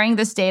you're sharing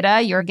this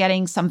data, you're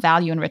getting some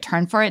value in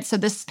return for it. So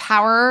this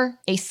power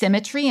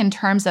asymmetry in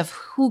terms of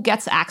who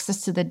gets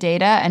access to the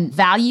data and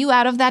value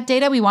out of that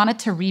data, we wanted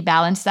to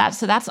rebalance that.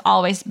 So that's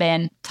always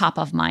been top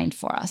of mind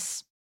for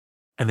us.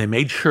 And they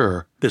made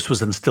sure this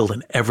was instilled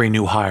in every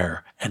new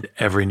hire and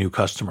every new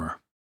customer.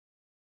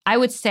 I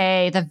would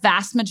say the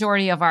vast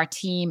majority of our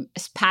team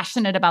is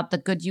passionate about the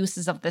good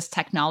uses of this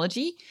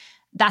technology.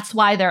 That's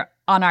why they're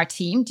on our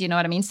team. Do you know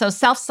what I mean? So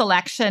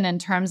self-selection in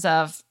terms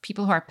of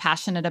people who are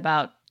passionate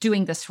about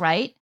doing this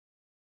right.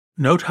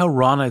 Note how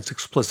Rana is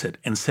explicit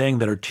in saying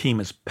that her team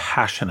is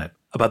passionate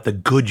about the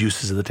good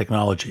uses of the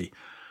technology.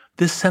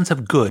 This sense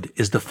of good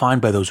is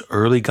defined by those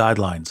early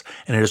guidelines,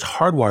 and it is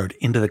hardwired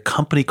into the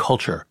company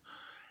culture.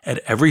 At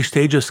every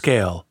stage of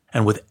scale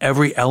and with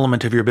every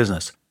element of your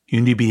business, you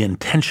need to be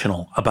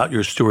intentional about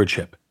your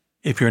stewardship.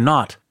 If you're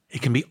not,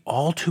 it can be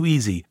all too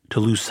easy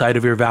to lose sight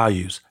of your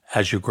values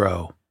as you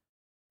grow.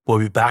 We'll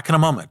be back in a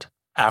moment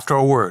after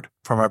a word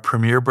from our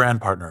premier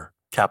brand partner,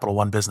 Capital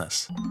One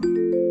Business.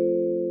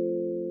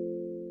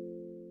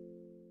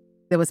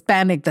 There was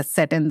panic that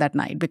set in that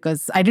night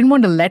because I didn't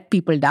want to let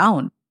people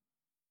down.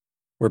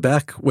 We're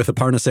back with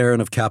Aparna Saran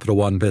of Capital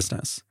One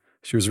Business.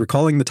 She was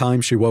recalling the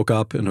time she woke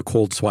up in a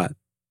cold sweat,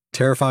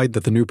 terrified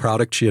that the new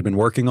product she had been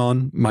working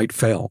on might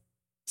fail.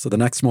 So the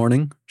next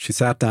morning, she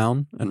sat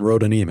down and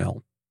wrote an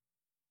email.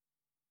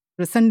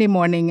 It was Sunday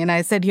morning, and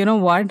I said, you know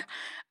what?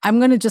 I'm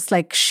going to just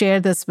share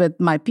this with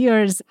my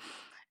peers. It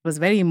was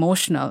very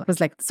emotional. It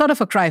was sort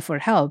of a cry for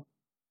help.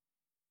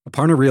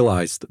 Aparna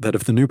realized that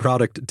if the new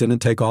product didn't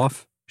take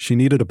off, she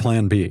needed a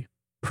plan B,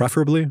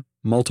 preferably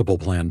multiple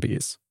plan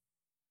Bs.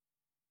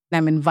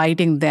 I'm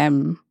inviting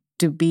them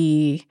to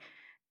be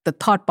the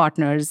thought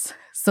partners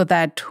so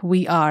that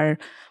we are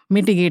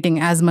mitigating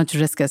as much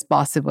risk as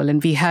possible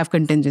and we have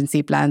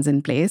contingency plans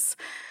in place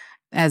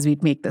as we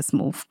make this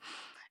move.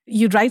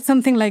 You write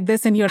something like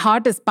this and your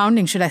heart is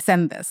pounding, should I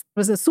send this? It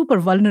was a super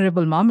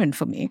vulnerable moment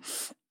for me.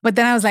 But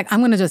then I was like, I'm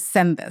going to just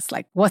send this.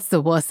 Like, what's the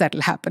worst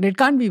that'll happen? It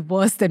can't be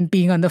worse than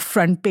being on the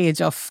front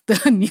page of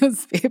the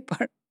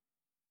newspaper.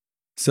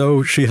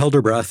 So she held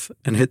her breath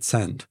and hit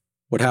send.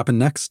 What happened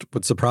next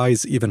would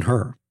surprise even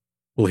her.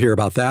 We'll hear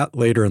about that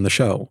later in the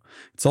show.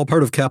 It's all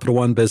part of Capital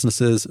One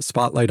Business's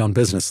Spotlight on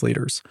Business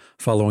Leaders,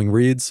 following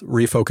Reed's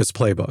Refocus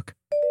Playbook.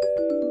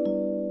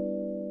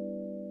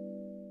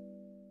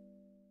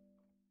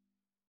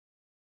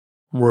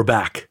 We're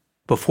back.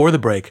 Before the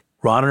break,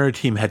 Ron and her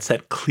team had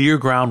set clear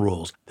ground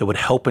rules that would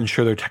help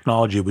ensure their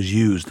technology was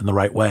used in the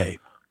right way.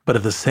 But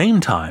at the same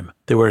time,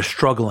 they were a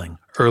struggling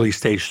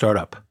early-stage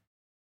startup.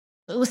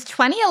 It was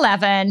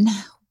 2011.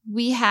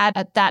 We had,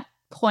 at that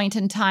point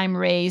in time,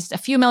 raised a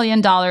few $1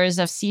 million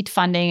of seed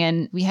funding,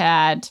 and we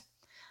had,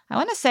 I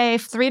want to say,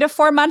 3 to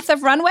 4 months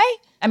of runway.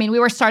 I mean, we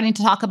were starting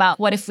to talk about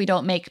what if we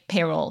don't make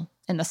payroll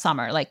in the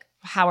summer? Like,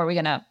 how are we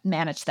going to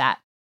manage that?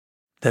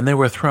 Then they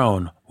were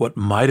thrown what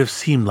might have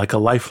seemed like a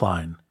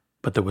lifeline,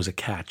 but there was a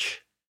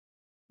catch.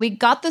 We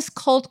got this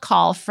cold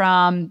call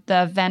from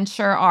the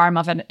venture arm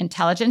of an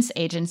intelligence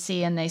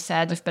agency, and they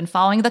said, we've been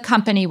following the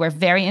company. We're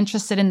very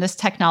interested in this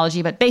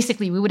technology, but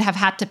basically we would have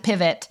had to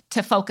pivot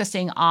to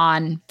focusing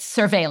on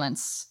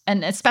surveillance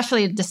and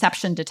especially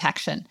deception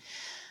detection.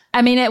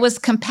 I mean, it was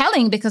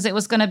compelling because it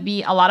was going to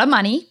be a lot of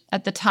money.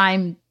 At the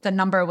time, the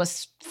number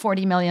was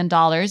 $40 million.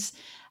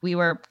 We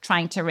were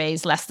trying to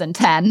raise less than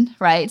 10,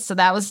 right? So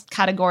that was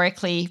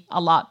categorically a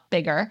lot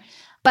bigger.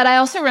 But I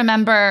also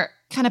remember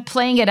kind of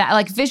playing it out,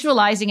 like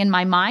visualizing in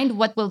my mind,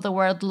 what will the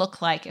world look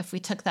like if we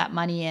took that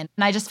money in?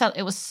 And I just felt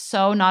it was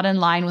so not in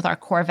line with our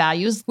core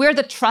values. We're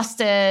the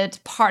trusted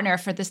partner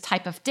for this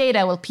type of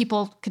data. Will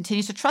people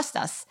continue to trust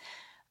us?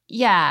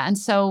 Yeah. And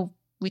so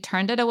we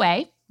turned it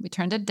away. We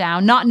turned it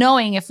down, not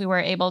knowing if we were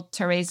able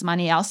to raise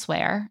money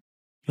elsewhere.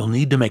 You'll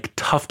need to make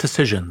tough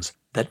decisions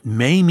that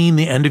may mean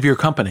the end of your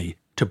company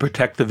to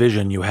protect the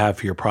vision you have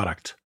for your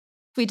product.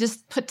 We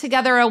just put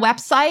together a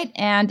website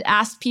and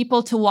asked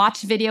people to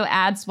watch video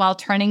ads while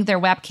turning their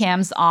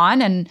webcams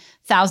on, and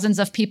thousands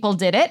of people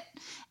did it.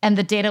 And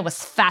the data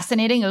was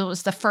fascinating. It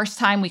was the first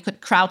time we could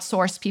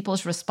crowdsource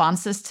people's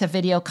responses to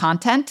video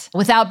content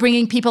without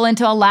bringing people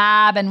into a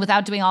lab and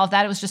without doing all of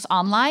that. It was just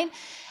online.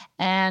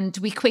 And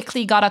we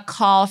quickly got a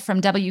call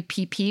from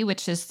WPP,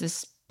 which is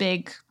this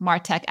big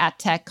MarTech,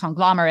 AdTech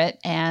conglomerate.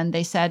 And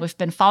they said, we've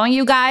been following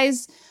you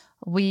guys.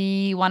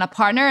 We want to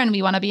partner and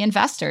we want to be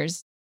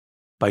investors.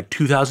 By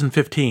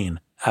 2015,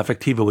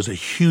 Affectiva was a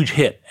huge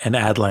hit in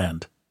ad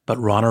land, but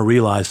Rana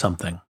realized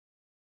something.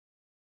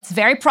 It's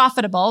very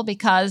profitable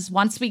because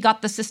once we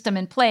got the system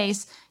in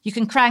place, you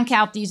can crank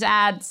out these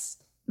ads,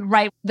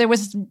 right? There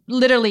was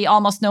literally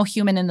almost no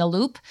human in the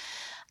loop.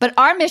 But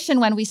our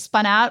mission when we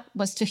spun out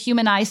was to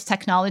humanize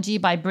technology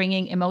by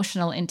bringing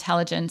emotional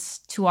intelligence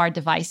to our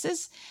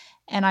devices.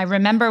 And I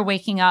remember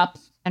waking up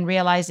and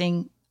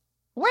realizing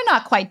we're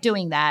not quite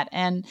doing that.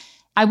 And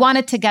I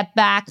wanted to get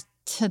back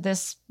to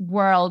this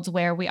world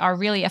where we are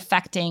really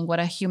affecting what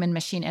a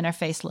human-machine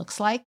interface looks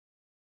like.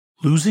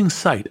 Losing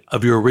sight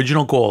of your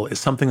original goal is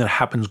something that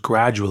happens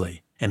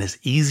gradually and is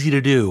easy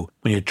to do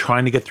when you're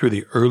trying to get through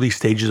the early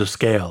stages of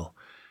scale.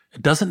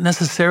 It doesn't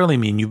necessarily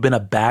mean you've been a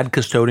bad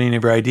custodian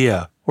of your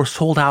idea or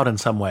sold out in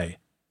some way,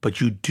 but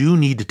you do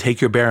need to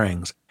take your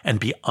bearings and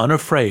be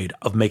unafraid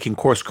of making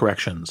course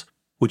corrections,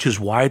 which is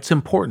why it's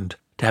important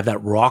to have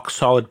that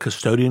rock-solid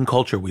custodian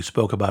culture we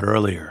spoke about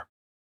earlier.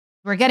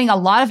 We're getting a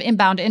lot of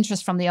inbound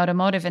interest from the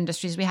automotive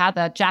industries. We had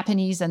the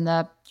Japanese and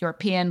the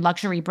European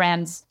luxury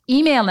brands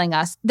emailing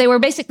us. They were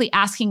basically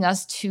asking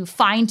us to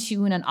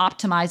fine-tune and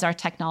optimize our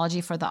technology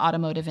for the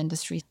automotive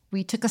industry.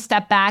 We took a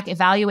step back,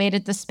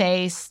 evaluated the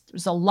space.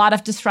 There's a lot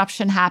of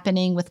disruption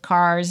happening with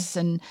cars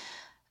and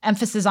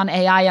emphasis on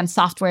AI and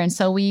software. And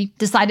so we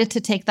decided to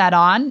take that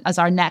on as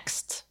our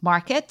next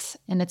market.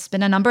 And it's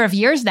been a number of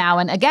years now.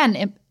 And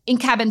again,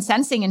 in-cabin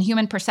sensing and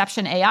human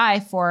perception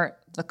AI for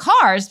the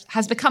cars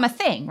has become a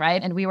thing,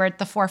 right? And we were at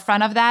the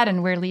forefront of that,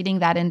 and we're leading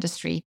that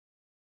industry.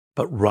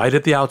 But right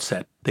at the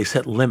outset, they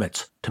set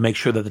limits to make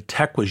sure that the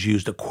tech was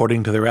used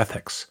according to their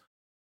ethics.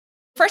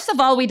 First of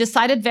all, we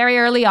decided very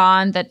early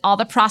on that all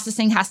the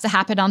processing has to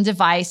happen on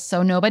device,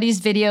 so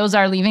nobody's videos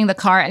are leaving the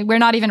car. We're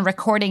not even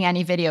recording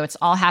any video. It's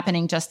all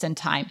happening just in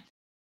time.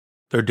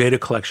 Their data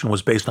collection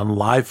was based on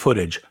live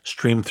footage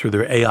streamed through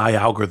their AI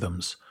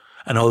algorithms.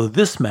 And although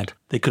this meant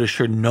they could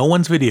assure no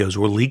one's videos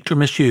were leaked or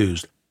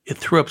misused, it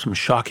threw up some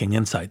shocking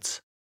insights.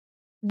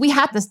 We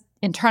had this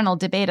internal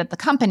debate at the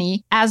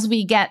company. As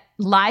we get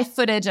live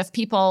footage of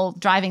people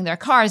driving their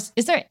cars,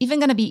 is there even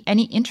going to be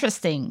any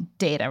interesting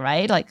data,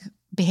 right? Like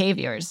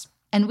behaviors.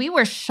 And we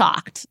were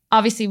shocked.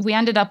 Obviously, we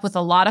ended up with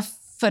a lot of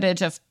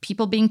footage of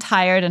people being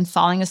tired and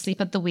falling asleep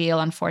at the wheel,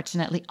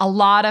 unfortunately. A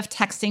lot of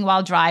texting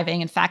while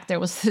driving. In fact, there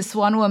was this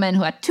one woman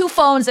who had 2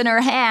 phones in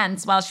her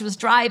hands while she was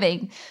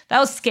driving. That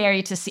was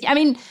scary to see. I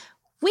mean,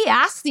 we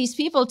asked these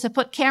people to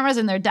put cameras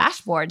in their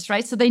dashboards,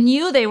 right? So they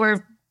knew they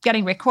were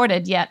getting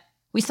recorded, yet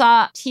we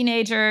saw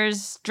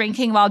teenagers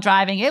drinking while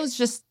driving. It was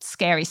just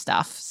scary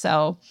stuff.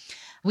 So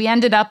we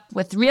ended up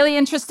with really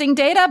interesting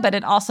data, but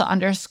it also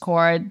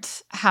underscored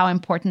how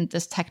important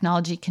this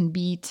technology can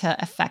be to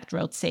affect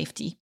road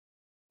safety.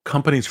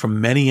 Companies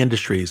from many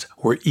industries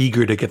were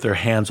eager to get their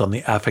hands on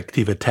the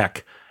Affectiva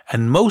tech,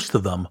 and most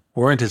of them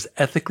weren't as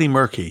ethically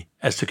murky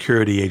as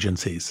security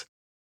agencies.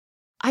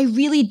 I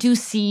really do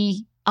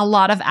see a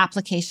lot of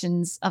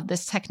applications of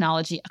this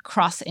technology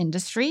across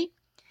industry,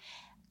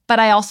 but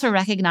I also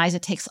recognize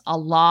it takes a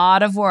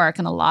lot of work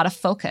and a lot of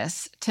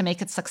focus to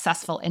make it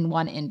successful in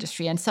one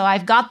industry. And so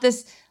I've got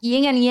this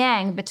yin and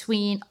yang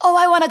between,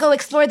 I want to go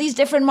explore these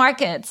different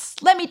markets.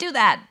 Let me do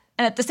that.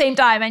 And at the same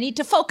time, I need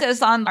to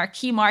focus on our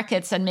key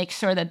markets and make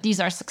sure that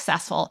these are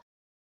successful.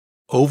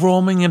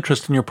 Overwhelming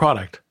interest in your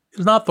product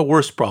is not the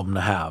worst problem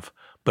to have,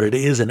 but it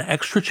is an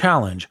extra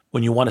challenge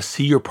when you want to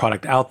see your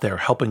product out there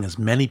helping as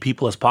many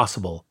people as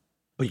possible,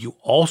 but you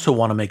also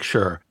want to make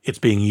sure it's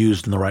being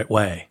used in the right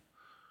way.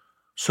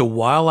 So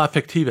while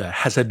Affectiva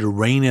has had to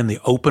rein in the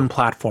open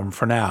platform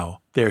for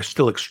now, they are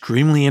still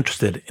extremely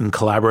interested in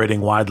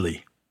collaborating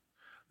widely.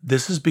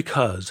 This is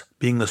because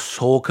being the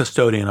sole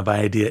custodian of an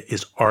idea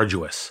is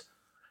arduous.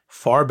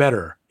 Far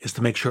better is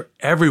to make sure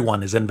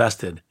everyone is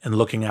invested in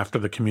looking after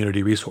the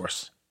community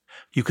resource.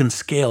 You can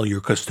scale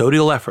your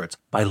custodial efforts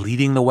by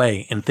leading the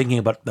way in thinking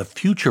about the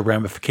future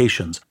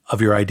ramifications of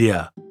your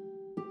idea.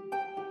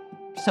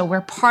 So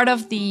we're part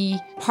of the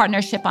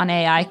Partnership on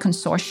AI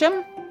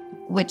Consortium,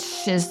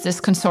 which is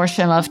this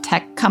consortium of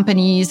tech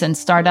companies and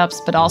startups,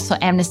 but also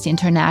Amnesty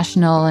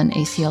International and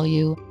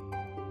ACLU.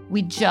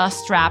 We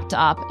just wrapped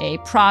up a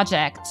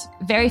project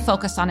very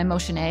focused on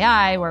emotion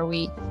AI, where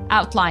we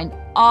outlined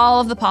all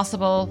of the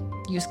possible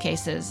use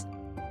cases.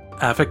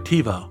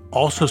 Affectiva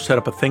also set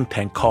up a think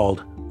tank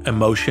called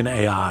Emotion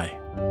AI.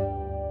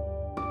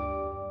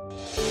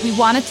 We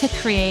wanted to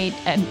create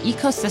an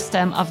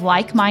ecosystem of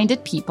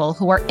like-minded people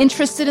who are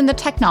interested in the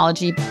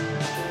technology,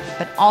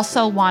 but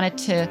also wanted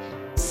to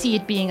see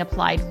it being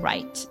applied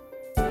right.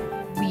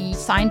 We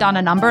signed on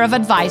a number of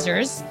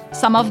advisors.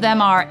 Some of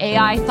them are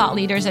AI thought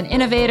leaders and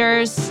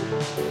innovators.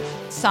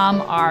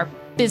 Some are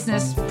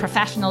business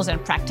professionals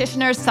and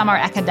practitioners. Some are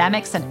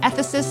academics and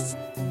ethicists.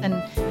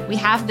 And we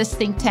have this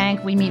think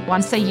tank. We meet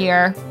once a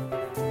year,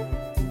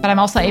 but I'm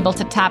also able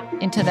to tap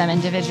into them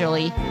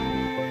individually.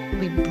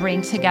 We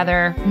bring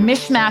together a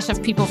mishmash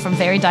of people from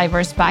very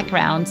diverse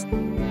backgrounds.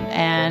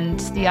 And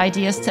the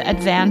idea is to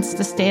advance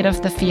the state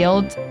of the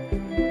field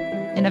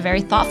in a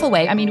very thoughtful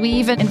way. I mean, we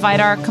even invite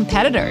our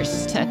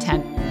competitors to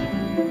attend.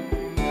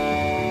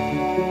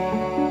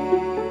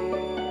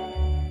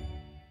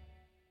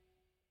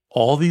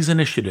 All these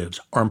initiatives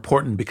are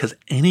important because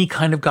any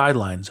kind of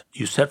guidelines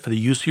you set for the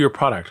use of your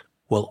product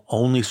will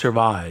only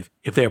survive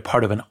if they are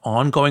part of an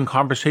ongoing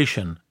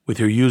conversation with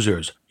your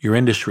users, your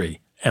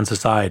industry, and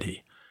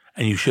society.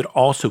 And you should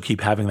also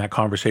keep having that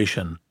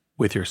conversation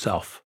with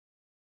yourself.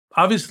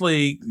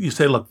 Obviously, you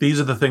say, look,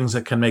 these are the things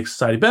that can make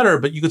society better,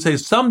 but you could say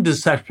some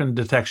deception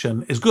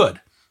detection is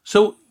good.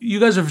 So you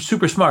guys are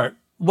super smart.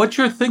 What's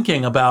your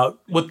thinking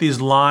about what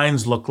these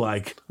lines look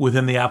like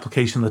within the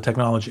application of the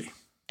technology?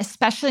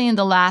 Especially in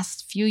the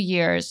last few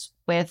years,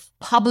 with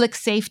public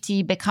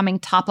safety becoming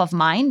top of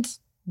mind,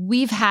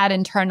 we've had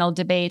internal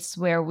debates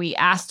where we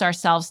asked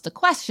ourselves the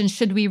question,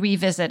 should we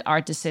revisit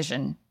our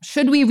decision?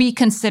 Should we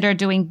reconsider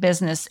doing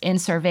business in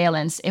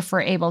surveillance if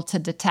we're able to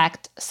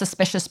detect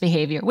suspicious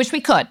behavior, which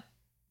we could?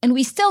 And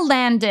we still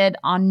landed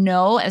on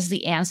no as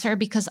the answer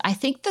because I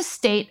think the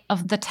state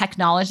of the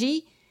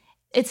technology,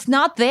 it's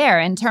not there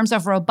in terms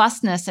of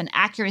robustness and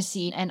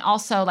accuracy. And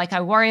also,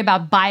 I worry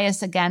about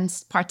bias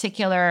against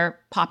particular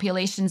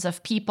populations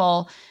of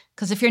people.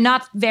 Because if you're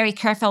not very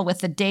careful with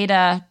the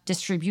data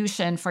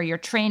distribution for your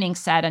training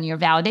set and your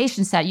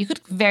validation set, you could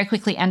very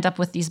quickly end up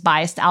with these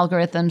biased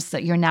algorithms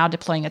that you're now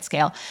deploying at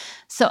scale.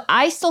 So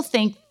I still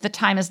think the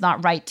time is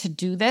not right to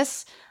do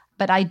this,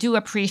 but I do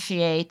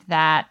appreciate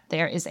that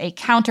there is a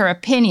counter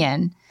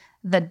opinion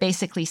that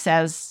basically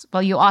says,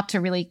 well, you ought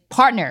to really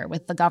partner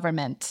with the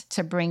government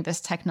to bring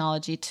this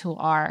technology to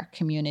our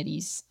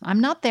communities. I'm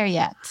not there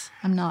yet.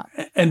 I'm not.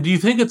 And do you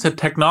think it's a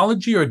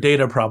technology or a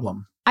data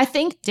problem? I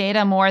think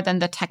data more than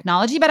the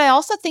technology, but I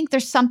also think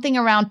there's something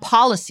around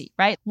policy,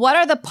 right? What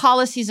are the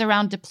policies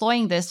around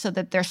deploying this so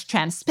that there's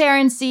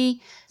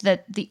transparency,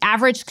 that the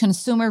average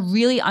consumer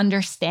really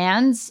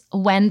understands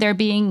when they're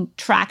being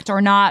tracked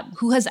or not,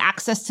 who has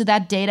access to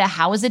that data,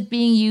 how is it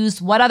being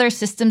used, what other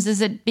systems is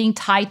it being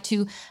tied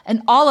to?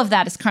 And all of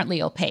that is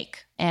currently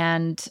opaque.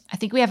 And I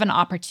think we have an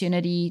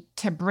opportunity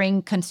to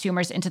bring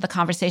consumers into the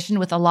conversation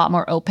with a lot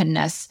more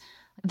openness.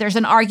 There's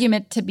an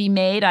argument to be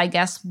made, I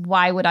guess,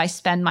 why would I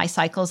spend my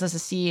cycles as a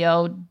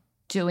CEO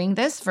doing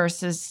this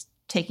versus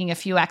taking a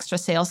few extra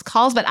sales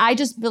calls? But I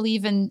just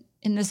believe in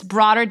this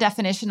broader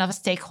definition of a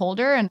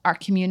stakeholder, and our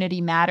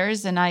community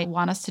matters, and I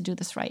want us to do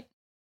this right.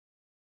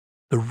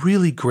 The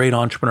really great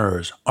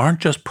entrepreneurs aren't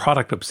just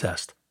product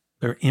obsessed,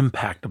 they're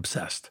impact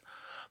obsessed.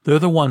 They're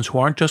the ones who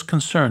aren't just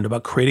concerned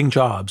about creating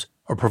jobs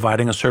or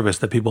providing a service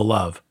that people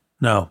love.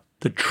 No,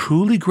 the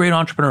truly great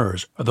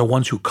entrepreneurs are the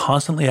ones who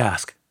constantly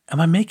ask,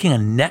 am I making a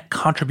net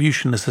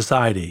contribution to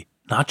society,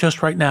 not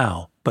just right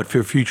now, but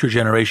for future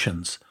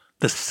generations?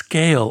 The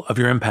scale of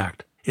your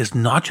impact is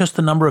not just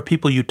the number of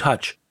people you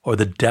touch or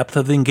the depth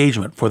of the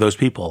engagement for those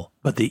people,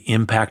 but the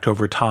impact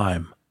over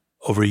time,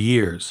 over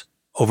years,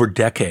 over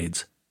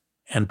decades,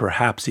 and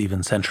perhaps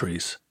even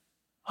centuries.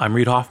 I'm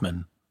Reid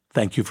Hoffman.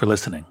 Thank you for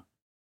listening.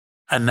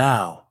 And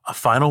now, a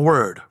final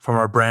word from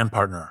our brand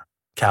partner,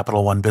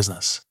 Capital One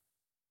Business.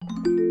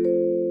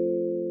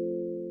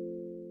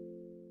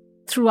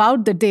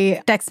 Throughout the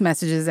day, text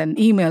messages and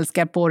emails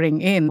kept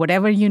pouring in.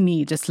 Whatever you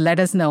need, just let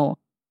us know.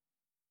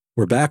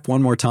 We're back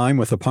one more time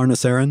with Aparna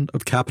Saran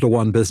of Capital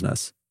One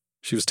Business.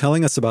 She was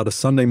telling us about a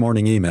Sunday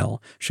morning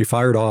email she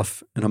fired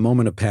off in a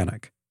moment of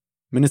panic.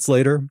 Minutes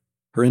later,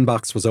 her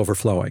inbox was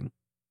overflowing.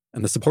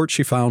 And the support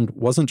she found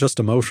wasn't just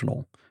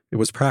emotional, it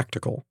was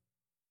practical.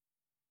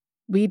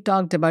 We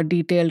talked about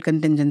detailed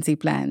contingency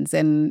plans,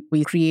 and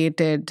we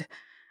created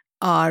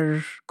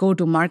our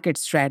go-to-market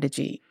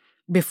strategy.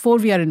 Before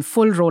we are in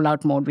full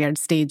rollout mode, we had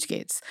stage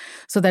gates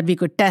so that we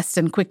could test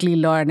and quickly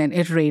learn and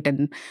iterate.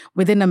 And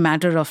within a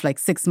matter of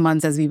 6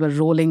 months, as we were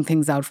rolling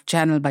things out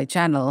channel by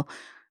channel,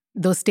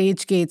 those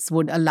stage gates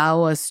would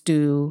allow us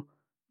to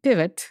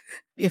pivot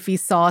if we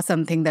saw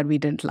something that we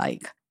didn't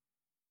like.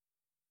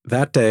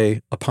 That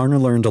day,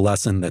 Aparna learned a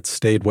lesson that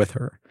stayed with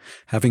her.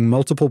 Having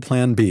multiple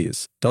plan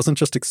Bs doesn't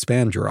just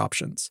expand your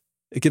options.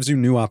 It gives you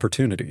new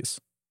opportunities.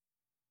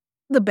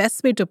 The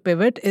best way to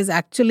pivot is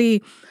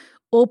actually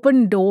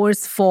open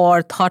doors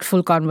for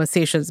thoughtful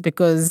conversations,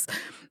 because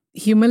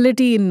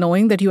humility in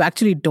knowing that you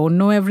actually don't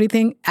know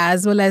everything,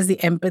 as well as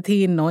the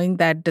empathy in knowing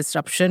that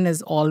disruption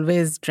is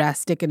always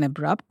drastic and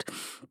abrupt,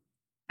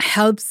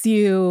 helps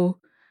you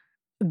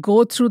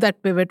go through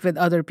that pivot with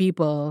other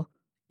people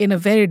in a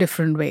very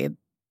different way.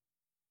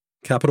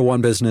 Capital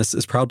One Business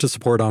is proud to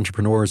support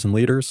entrepreneurs and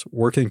leaders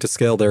working to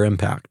scale their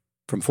impact,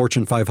 from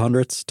Fortune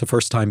 500s to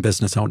first-time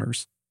business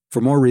owners.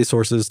 For more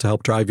resources to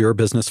help drive your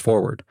business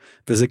forward,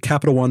 visit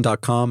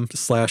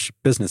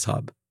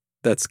CapitalOne.com/BusinessHub.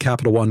 That's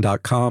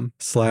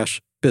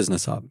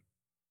CapitalOne.com/BusinessHub.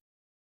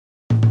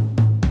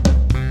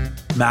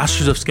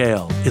 Masters of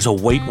Scale is a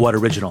Wait What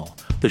original.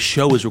 The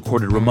show is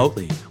recorded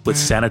remotely with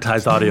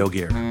sanitized audio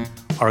gear.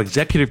 Our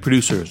executive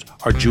producers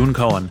are June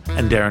Cohen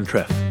and Darren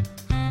Triff.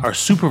 Our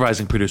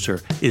supervising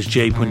producer is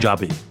Jay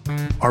Punjabi.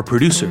 Our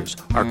producers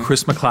are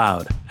Chris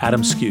McLeod,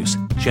 Adam Skuse,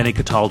 Jenny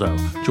Cataldo,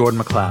 Jordan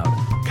McLeod,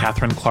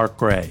 Catherine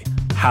Clark-Gray,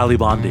 Hallie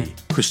Bondi,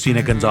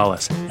 Christina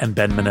Gonzalez, and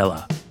Ben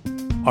Manila.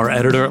 Our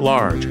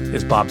editor-at-large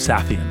is Bob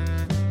Safian.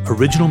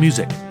 Original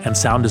music and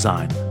sound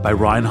design by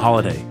Ryan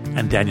Holiday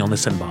and Daniel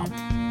Nissenbaum.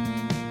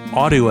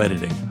 Audio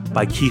editing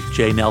by Keith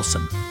J.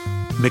 Nelson.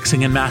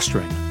 Mixing and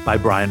mastering by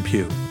Brian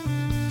Pugh.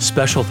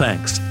 Special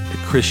thanks to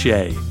Chris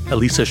Ye,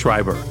 Elisa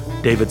Schreiber,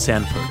 David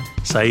Sanford,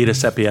 Saida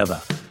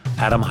Sepieva,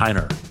 Adam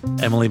Heiner,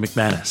 Emily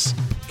McManus,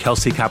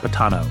 Kelsey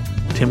Capitano,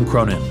 Tim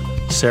Cronin,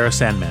 Sarah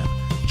Sandman,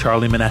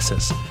 Charlie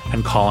Meneses,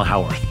 and Colin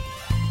Howarth.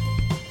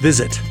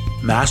 Visit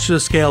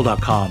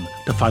mastersofscale.com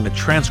to find the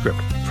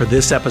transcript for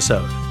this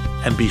episode,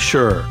 and be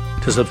sure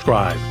to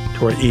subscribe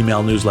to our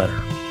email newsletter.